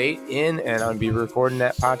a date in, and I'm gonna be recording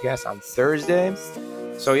that podcast on Thursday.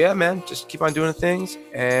 So yeah, man, just keep on doing things,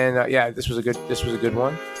 and yeah, this was a good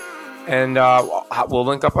one, and we'll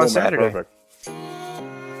link up on Saturday. Perfect.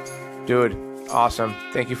 Dude, awesome.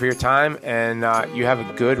 Thank you for your time, and you have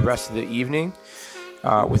a good rest of the evening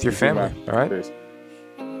with your family. All right? Cheers.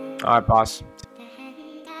 All right, boss.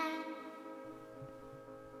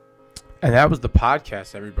 And that was the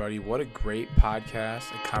podcast, everybody. What a great podcast,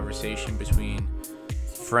 a conversation between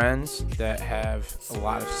friends that have a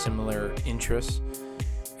lot of similar interests.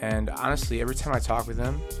 And honestly, every time I talk with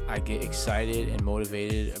them, I get excited and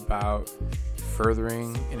motivated about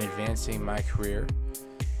furthering and advancing my career,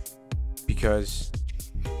 because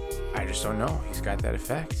I just don't know. He's got that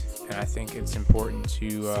effect. And I think it's important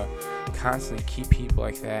to constantly keep people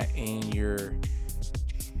like that in your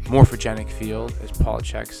morphogenic field, as Paul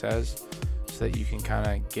Chek says, so that you can kind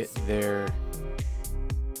of get their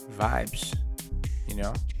vibes, and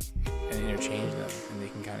interchange them, and they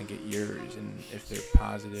can kind of get yours. And if they're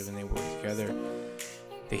positive and they work together,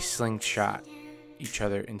 they slingshot each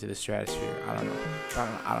other into the stratosphere. I don't know.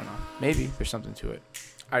 Maybe there's something to it.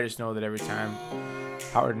 I just know that every time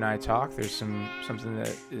Howard and I talk, there's something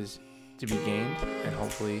that is to be gained, and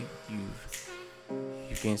hopefully you've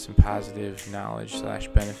gained some positive knowledge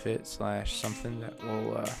 / benefit / something that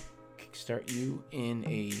will kickstart you in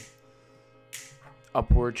a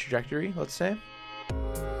upward trajectory, let's say.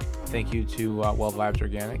 Thank you to Well Vibes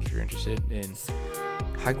Organic. If you're interested in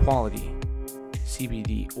high quality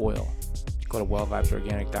CBD oil, go to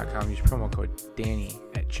wellvibesorganic.com. Use promo code Danny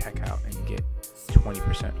at checkout and get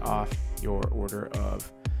 20% off your order of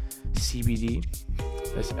CBD.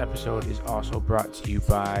 This episode is also brought to you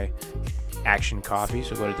by Action Coffee.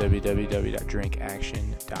 So go to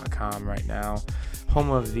www.drinkaction.com right now.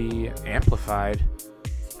 Home of the amplified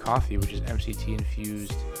coffee, which is MCT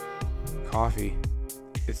infused coffee.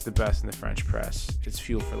 It's the best in the French press. It's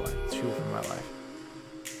fuel for life. It's fuel for my life.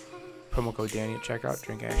 Promo code Danny at checkout,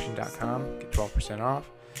 drinkaction.com. Get 12% off.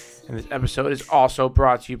 And this episode is also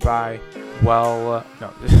brought to you by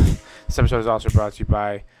this episode is also brought to you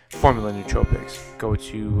by Formula Nootropics. Go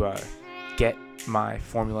to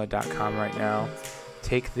getmyformula.com right now.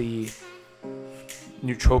 Take the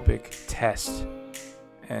nootropic test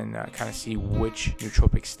and kind of see which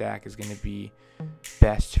nootropic stack is going to be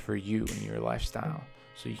best for you and your lifestyle,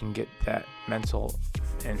 so you can get that mental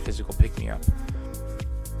and physical pick-me-up.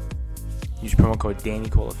 Use promo code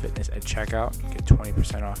DannyColaFitness at checkout. Get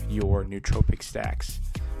 20% off your nootropic stacks.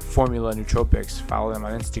 Formula Nootropics. Follow them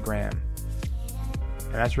on Instagram.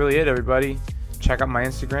 And that's really it, everybody. Check out my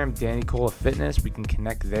Instagram, DannyColaFitness. We can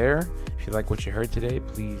connect there. If you like what you heard today,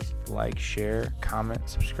 please like, share, comment,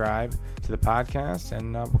 subscribe to the podcast,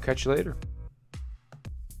 and we'll catch you later.